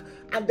find. Knock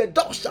and the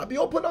door shall be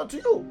opened unto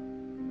you.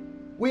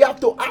 We have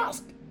to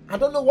ask. I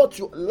don't know what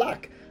you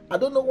lack. I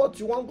don't know what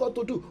you want God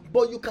to do.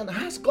 But you can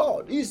ask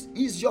God.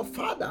 He's your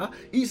Father.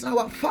 He's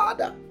our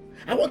Father.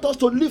 I want us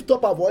to lift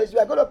up our voice. We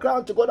are going to cry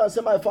out to God and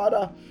say, my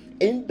Father,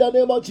 in the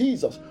name of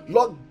Jesus,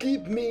 Lord,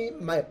 give me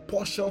my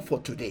portion for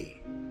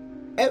today.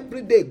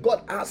 Every day,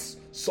 God has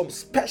some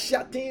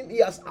special thing He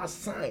has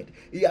assigned.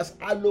 He has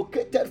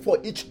allocated for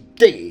each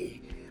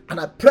day. And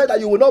I pray that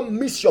you will not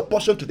miss your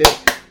portion today.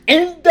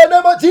 In the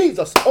name of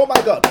Jesus. Oh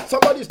my God.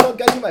 Somebody is not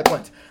getting my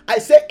point. I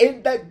say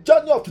in the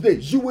journey of today,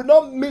 you will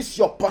not miss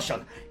your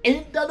portion.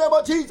 In the name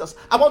of Jesus.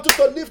 I want you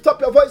to lift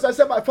up your voice and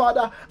say, my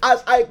Father,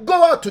 as I go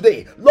out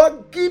today,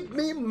 Lord, give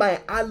me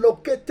my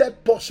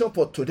allocated portion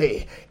for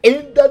today.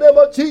 In the name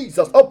of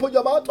Jesus. Open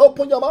your mouth.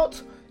 Open your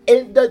mouth.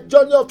 In the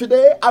journey of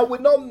today, I will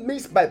not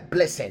miss my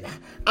blessing.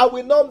 I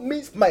will not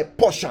miss my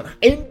portion.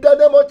 In the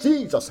name of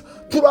Jesus,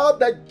 throughout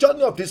the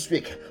journey of this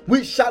week,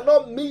 we shall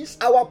not miss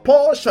our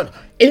portion.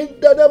 In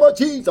the name of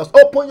Jesus,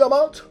 open your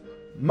mouth.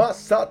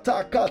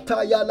 Masata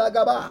kataya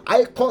lagaba.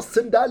 I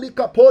kosindali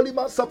kapoli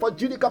masafa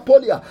jini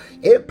kapolia.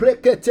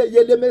 Eprekete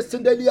yeleme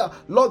sindelia.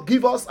 Lord,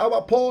 give us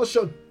our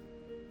portion.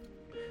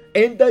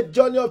 In the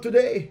journey of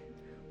today,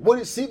 we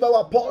receive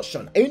our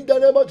portion. In the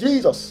name of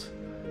Jesus.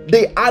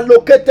 The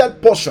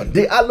allocated portion,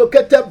 the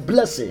allocated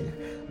blessing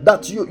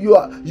that you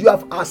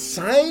have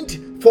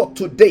assigned for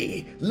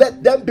today,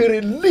 let them be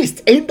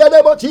released in the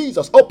name of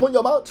Jesus. Open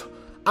your mouth.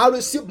 I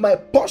receive my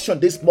portion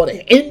this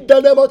morning in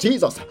the name of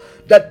Jesus.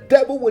 The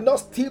devil will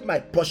not steal my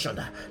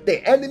portion.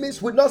 The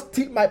enemies will not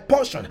steal my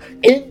portion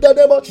in the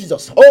name of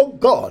Jesus. Oh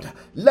God,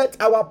 let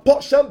our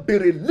portion be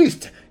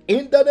released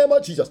in the name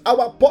of Jesus.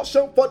 Our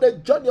portion for the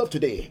journey of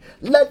today,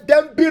 let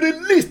them be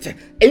released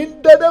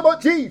in the name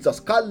of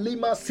Jesus.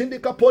 Kalima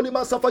Sindika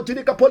Polima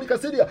Safajidika Polika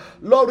Sidia.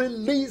 Lord,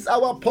 release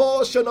our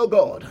portion, oh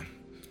God.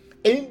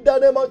 In the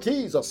name of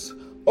Jesus.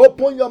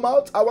 Open your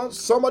mouth. I want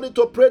somebody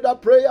to pray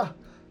that prayer.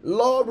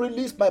 Lord,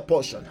 release my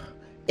portion.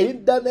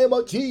 In the name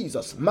of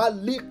Jesus.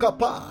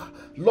 Malikapa.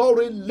 Lord,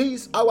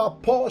 release our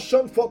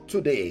portion for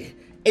today.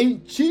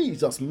 In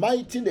Jesus'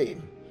 mighty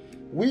name,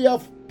 we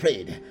have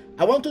prayed.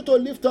 I want you to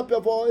lift up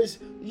your voice.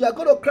 You are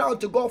going to cry out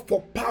to God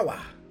for power.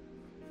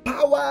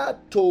 Power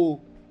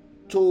to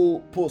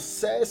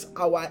possess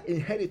our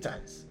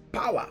inheritance.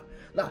 Power.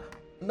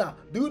 Now,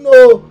 do you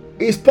know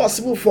it's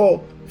possible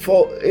for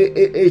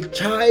a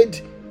child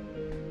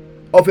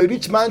of a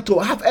rich man to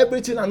have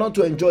everything and not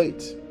to enjoy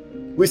it?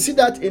 We see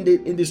that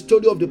in the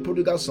story of the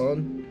prodigal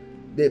son.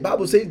 The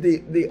Bible says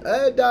the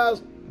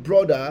elder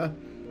brother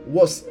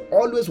was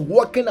always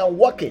working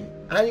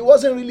and he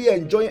wasn't really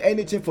enjoying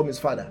anything from his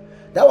father.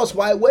 That was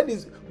why when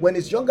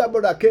his younger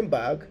brother came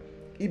back,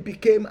 he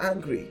became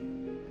angry.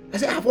 I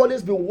said, I've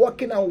always been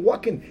working.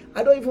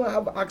 I don't even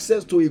have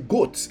access to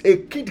a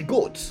kid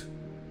goat.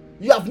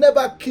 You have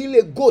never killed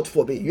a goat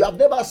for me. You have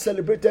never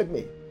celebrated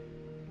me.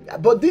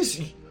 But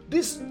these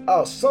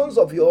sons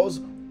of yours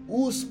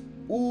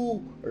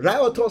who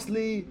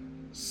riotously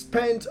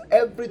spent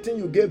everything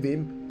you gave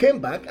him came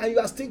back and you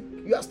are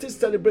still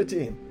celebrating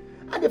him.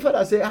 And the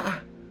father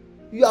said,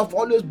 you have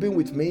always been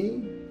with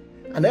me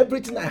and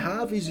everything I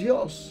have is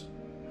yours.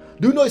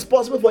 Do you know it's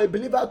possible for a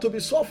believer to be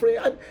suffering?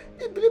 And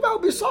the believer will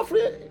be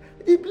suffering.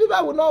 The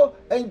believer will not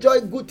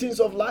enjoy good things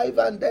of life,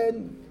 and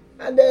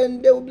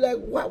then they will be like,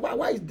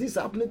 why is this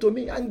happening to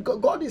me? And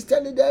God is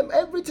telling them,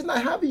 everything I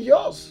have is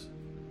yours.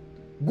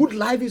 Good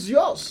life is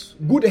yours.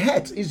 Good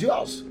health is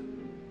yours.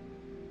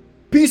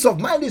 Peace of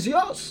mind is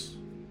yours.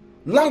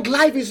 Long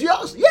life is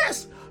yours.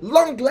 Yes,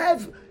 long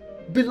life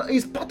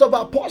is part of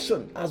our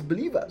portion as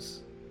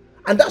believers.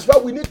 And that's why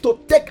we need to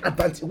take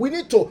advantage. We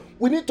need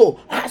to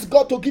ask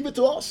God to give it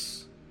to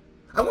us.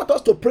 I want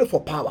us to pray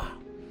for power.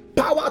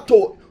 Power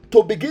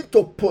to begin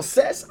to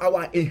possess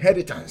our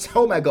inheritance.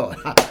 Oh my God.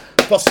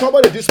 For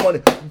somebody this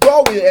morning,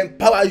 God will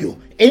empower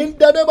you in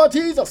the name of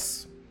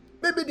Jesus.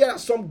 Maybe there are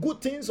some good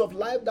things of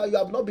life that you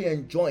have not been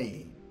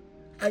enjoying.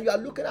 And you are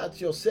looking at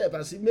yourself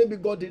and say, maybe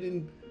God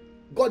didn't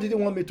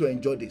want me to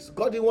enjoy this.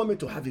 God didn't want me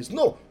to have this.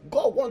 No,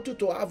 God wants you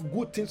to have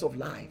good things of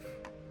life.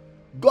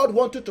 God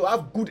wants you to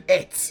have good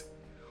health.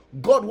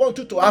 God wants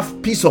you to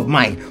have peace of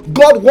mind.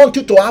 God wants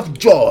you to have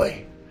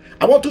joy.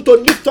 I want you to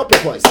lift up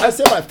your voice and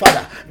say, my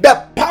Father,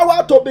 the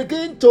power to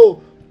begin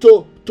to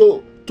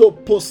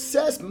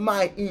possess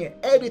my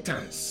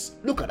inheritance.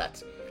 Look at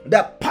that.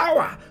 The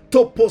power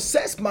to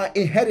possess my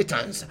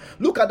inheritance.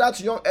 Look at that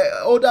young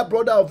older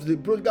brother of the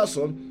prodigal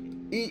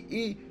son.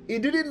 He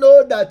didn't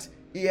know that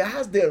he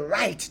has the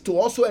right to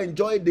also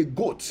enjoy the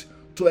goat,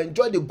 to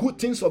enjoy the good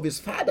things of his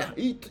father.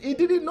 He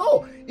didn't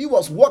know. He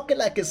was working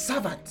like a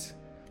servant.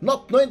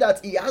 not knowing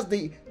that he has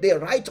the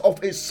right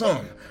of a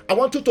son. I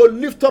want you to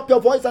lift up your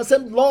voice and say,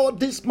 Lord,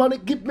 this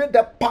morning give me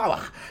the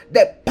power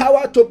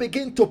to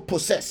begin to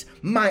possess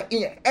my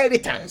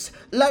inheritance.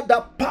 Let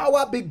the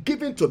power be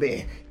given to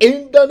me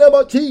in the name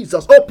of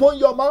Jesus. Open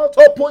your mouth,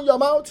 open your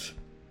mouth.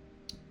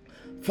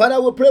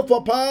 Father, we pray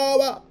for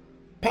power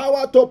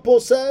to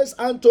possess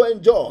and to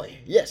enjoy.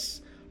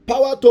 Yes,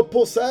 power to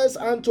possess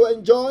and to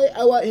enjoy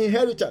our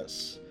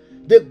inheritance.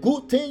 The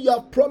good thing you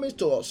have promised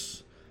to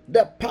us,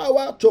 the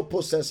power to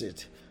possess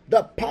it,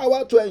 the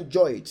power to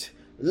enjoy it.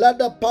 Let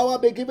the power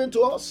be given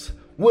to us.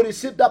 We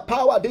receive the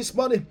power this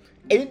morning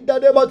in the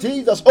name of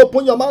Jesus.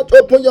 Open your mouth,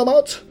 open your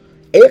mouth.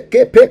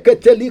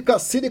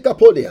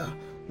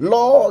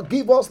 Lord,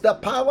 give us the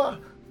power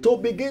to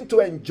begin to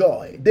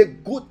enjoy the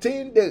good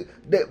thing,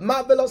 the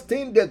marvelous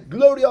thing, the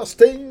glorious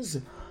things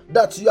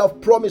that you have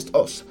promised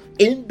us.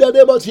 In the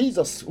name of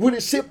Jesus, we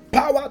receive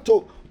power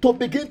to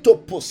begin to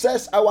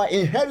possess our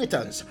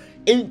inheritance.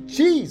 In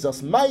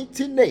Jesus'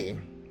 mighty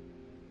name,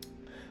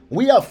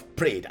 we have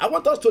prayed. I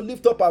want us to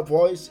lift up our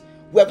voice.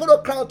 We are going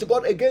to cry out to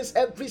God against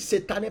every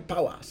satanic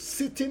power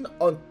sitting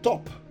on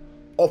top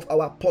of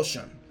our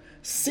portion,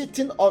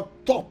 sitting on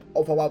top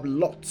of our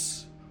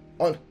lots,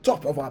 on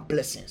top of our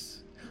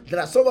blessings. There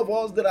are some of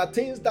us, there are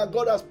things that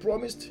God has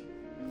promised,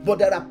 but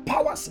there are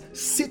powers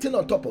sitting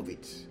on top of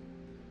it.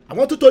 I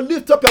want you to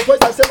lift up your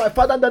voice and say, my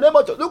Father, in the name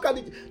of Jesus. Look at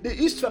it. The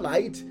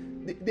Israelites,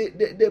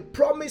 the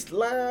promised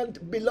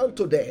land belonged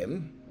to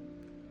them,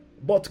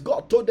 but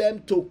God told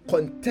them to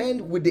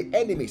contend with the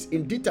enemies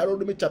in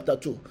Deuteronomy chapter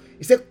 2.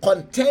 He said,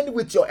 contend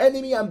with your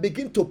enemy and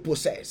begin to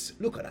possess.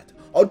 Look at that.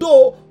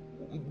 Although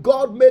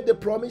God made the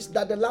promise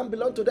that the land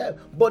belonged to them,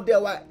 but there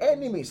were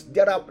enemies,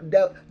 there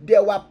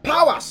were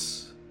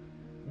powers,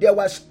 there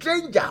were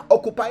strangers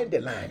occupying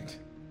the land.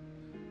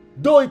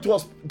 Though it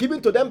was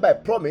given to them by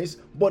promise,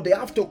 but they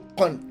have to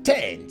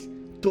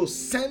contend to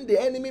send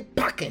the enemy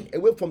packing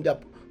away from their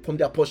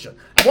portion.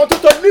 I want you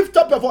to lift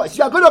up your voice.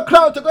 You are going to cry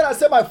out to God and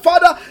say, my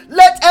Father,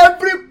 let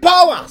every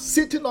power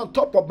sitting on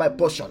top of my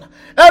portion,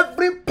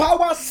 every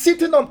power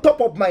sitting on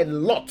top of my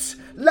lot,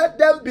 let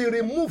them be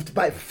removed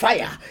by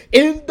fire.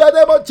 In the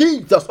name of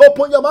Jesus.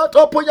 Open your mouth,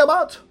 open your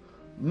mouth.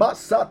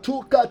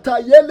 Masatuka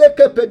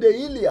tayeleke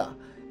pedeilia.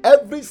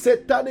 Every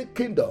satanic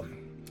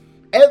kingdom,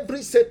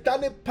 every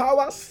satanic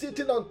power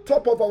sitting on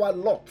top of our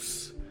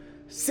lots,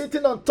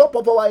 sitting on top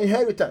of our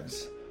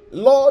inheritance,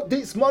 Lord,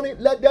 this morning,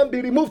 let them be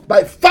removed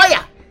by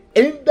fire.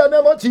 In the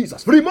name of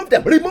Jesus. Remove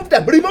them, remove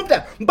them, remove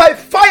them by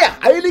fire.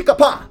 Every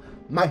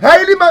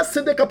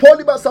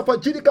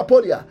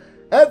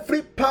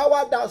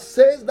power that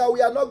says that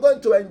we are not going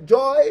to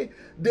enjoy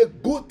the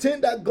good thing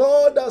that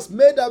God has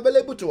made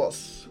available to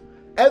us,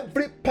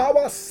 every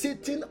power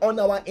sitting on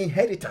our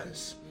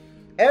inheritance,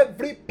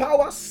 every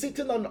power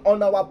sitting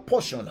on our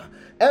portion,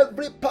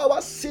 every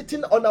power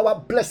sitting on our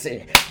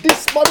blessing,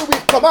 this morning we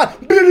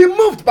command, be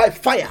removed by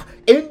fire.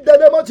 In the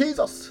name of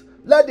Jesus.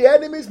 Let the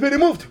enemies be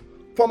removed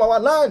from our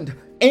land.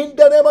 In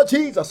the name of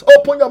Jesus.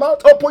 Open your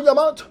mouth, open your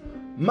mouth.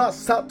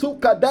 Masatu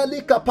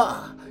kadali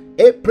kapa.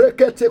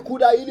 Eprekete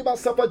kuda ilima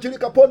sapajiri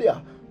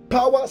kapolia.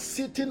 Power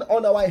sitting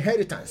on our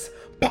inheritance,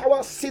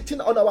 power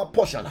sitting on our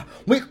portion.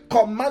 We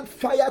command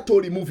fire to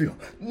remove you.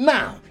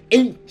 Now,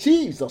 in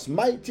Jesus'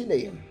 mighty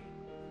name,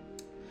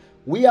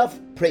 we have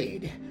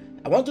prayed.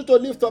 I want you to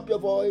lift up your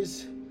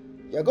voice.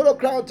 You're going to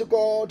cry out to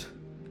God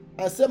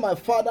and say, my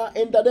Father,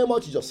 in the name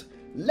of Jesus,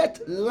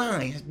 let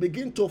lines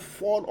begin to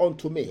fall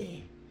onto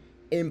me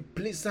in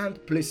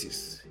pleasant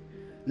places.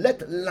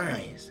 Let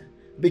lines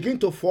begin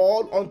to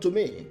fall onto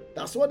me.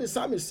 That's what the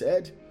psalmist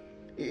said.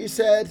 He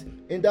said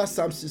in that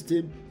Psalm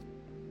 16,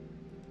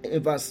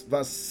 in verse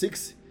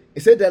 6, he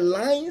said, the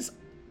lines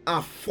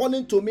are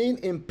falling to me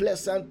in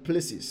pleasant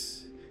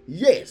places.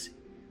 Yes,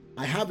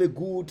 I have a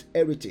good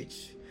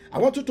heritage. I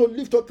want you to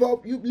lift up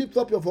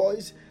your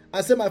voice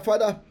and say, my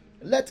Father,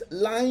 let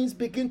lines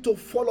begin to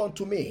fall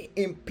onto me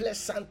in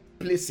pleasant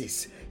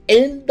places.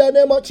 In the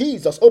name of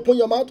Jesus. Open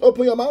your mouth,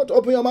 open your mouth,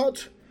 open your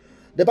mouth.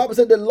 The Bible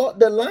said, the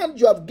land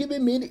you have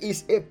given me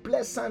is a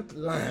pleasant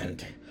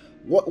land.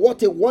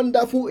 What a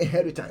wonderful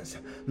inheritance.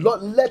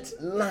 Lord, let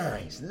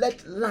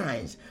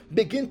lines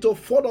begin to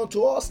fall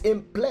onto us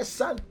in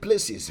pleasant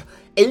places.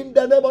 In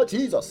the name of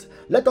Jesus,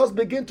 let us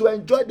begin to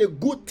enjoy the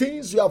good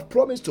things you have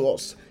promised to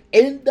us.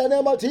 In the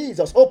name of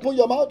Jesus, open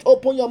your mouth,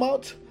 open your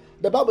mouth.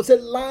 The Bible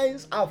said,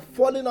 lines are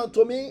falling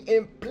onto me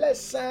in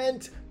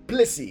pleasant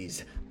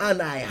places, and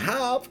I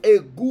have a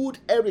good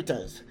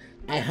inheritance.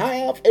 I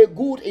have a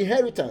good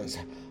inheritance.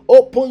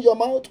 Open your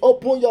mouth,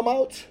 open your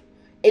mouth.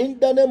 In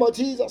the name of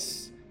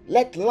Jesus,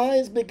 let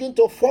lines begin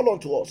to fall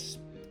onto us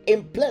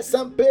in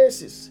pleasant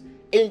places.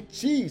 In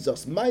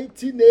Jesus'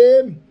 mighty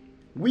name,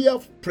 we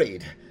have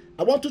prayed.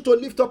 I want you to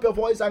lift up your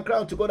voice and cry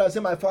out to God and say,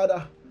 my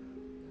Father,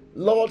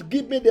 Lord,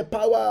 give me the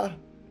power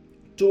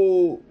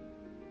to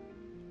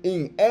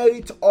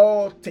inherit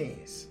all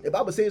things. The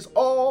Bible says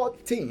all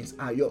things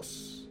are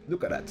yours.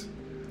 Look at that.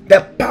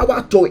 The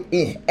power to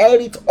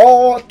inherit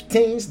all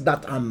things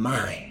that are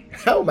mine.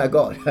 Oh my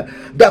God.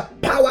 The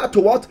power to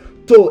what?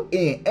 To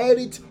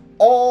inherit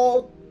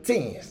all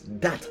things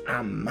that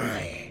are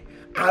mine.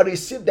 I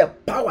receive the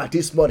power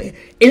this morning.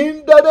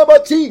 In the name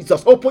of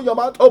Jesus, open your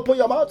mouth, open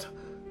your mouth.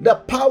 The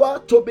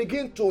power to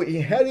begin to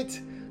inherit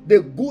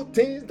the good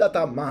things that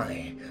are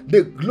mine,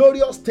 the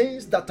glorious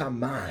things that are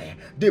mine,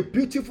 the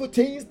beautiful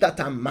things that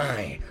are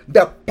mine.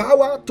 The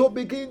power to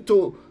begin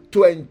to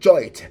enjoy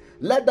it.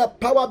 Let the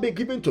power be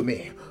given to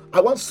me. I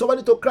want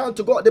somebody to cry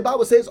to God. The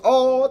Bible says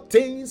all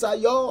things are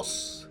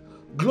yours.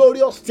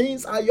 Glorious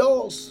things are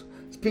yours.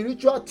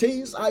 Spiritual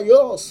things are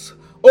yours.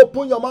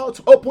 Open your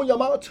mouth, open your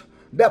mouth.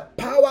 The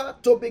power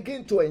to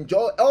begin to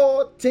enjoy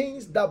all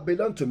things that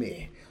belong to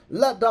me.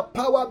 Let the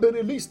power be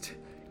released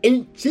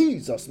in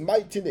Jesus'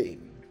 mighty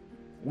name.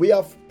 We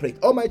have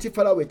prayed. Almighty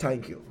Father, we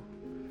thank you.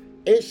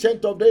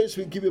 Ancient of days,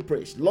 we give you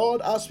praise.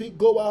 Lord, as we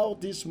go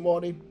out this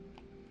morning,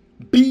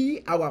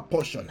 be our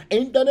portion.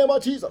 In the name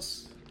of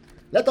Jesus,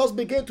 let us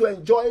begin to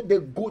enjoy the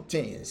good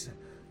things,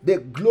 the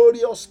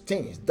glorious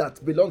things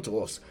that belong to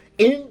us.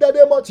 In the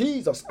name of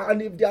Jesus,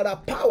 and if there are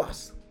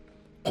powers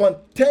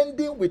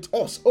contending with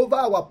us over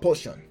our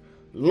portion,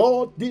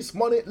 Lord, this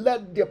morning,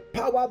 let the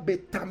power be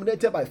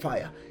terminated by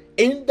fire.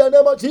 In the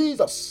name of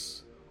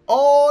Jesus,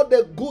 all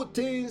the good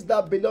things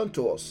that belong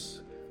to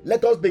us,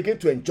 let us begin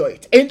to enjoy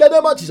it. In the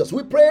name of Jesus,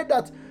 we pray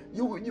that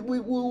we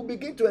will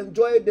begin to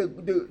enjoy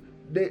the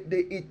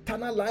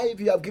eternal life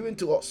you have given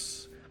to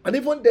us, and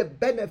even the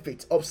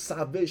benefit of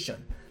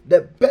salvation,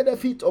 the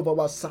benefit of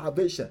our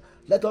salvation.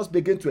 Let us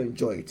begin to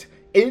enjoy it.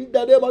 In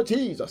the name of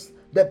Jesus,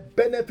 the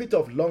benefit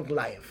of long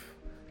life,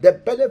 the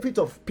benefit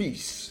of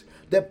peace,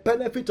 the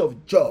benefit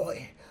of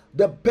joy,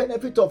 the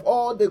benefit of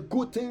all the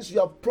good things you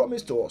have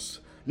promised to us.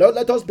 Lord,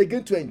 let us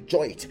begin to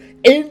enjoy it.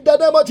 In the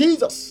name of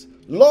Jesus,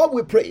 Lord,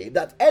 we pray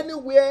that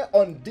anywhere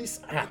on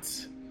this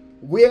earth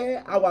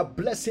where our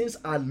blessings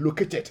are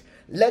located,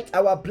 let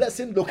our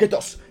blessing locate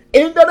us.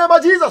 In the name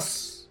of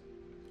Jesus.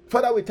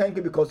 Father, we thank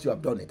you because you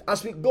have done it.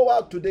 As we go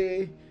out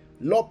today,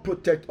 Lord,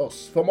 protect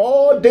us from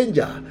all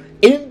danger.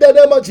 In the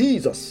name of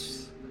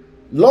Jesus.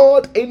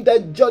 Lord, in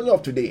the journey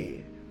of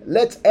today,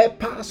 let a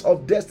path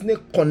of destiny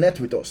connect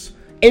with us.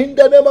 In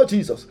the name of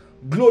Jesus,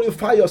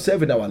 glorify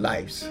yourself in our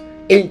lives.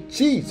 In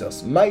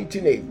Jesus'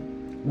 mighty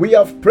name, we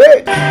have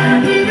prayed.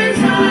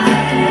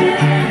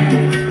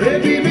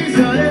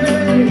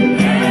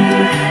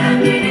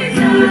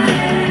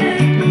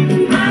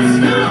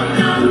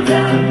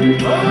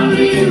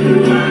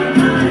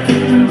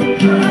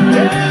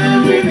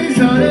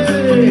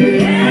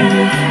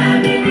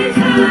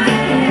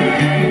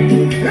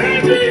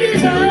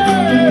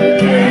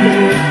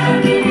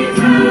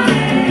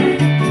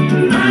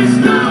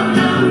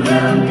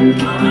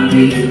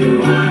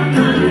 You are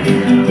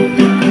mine.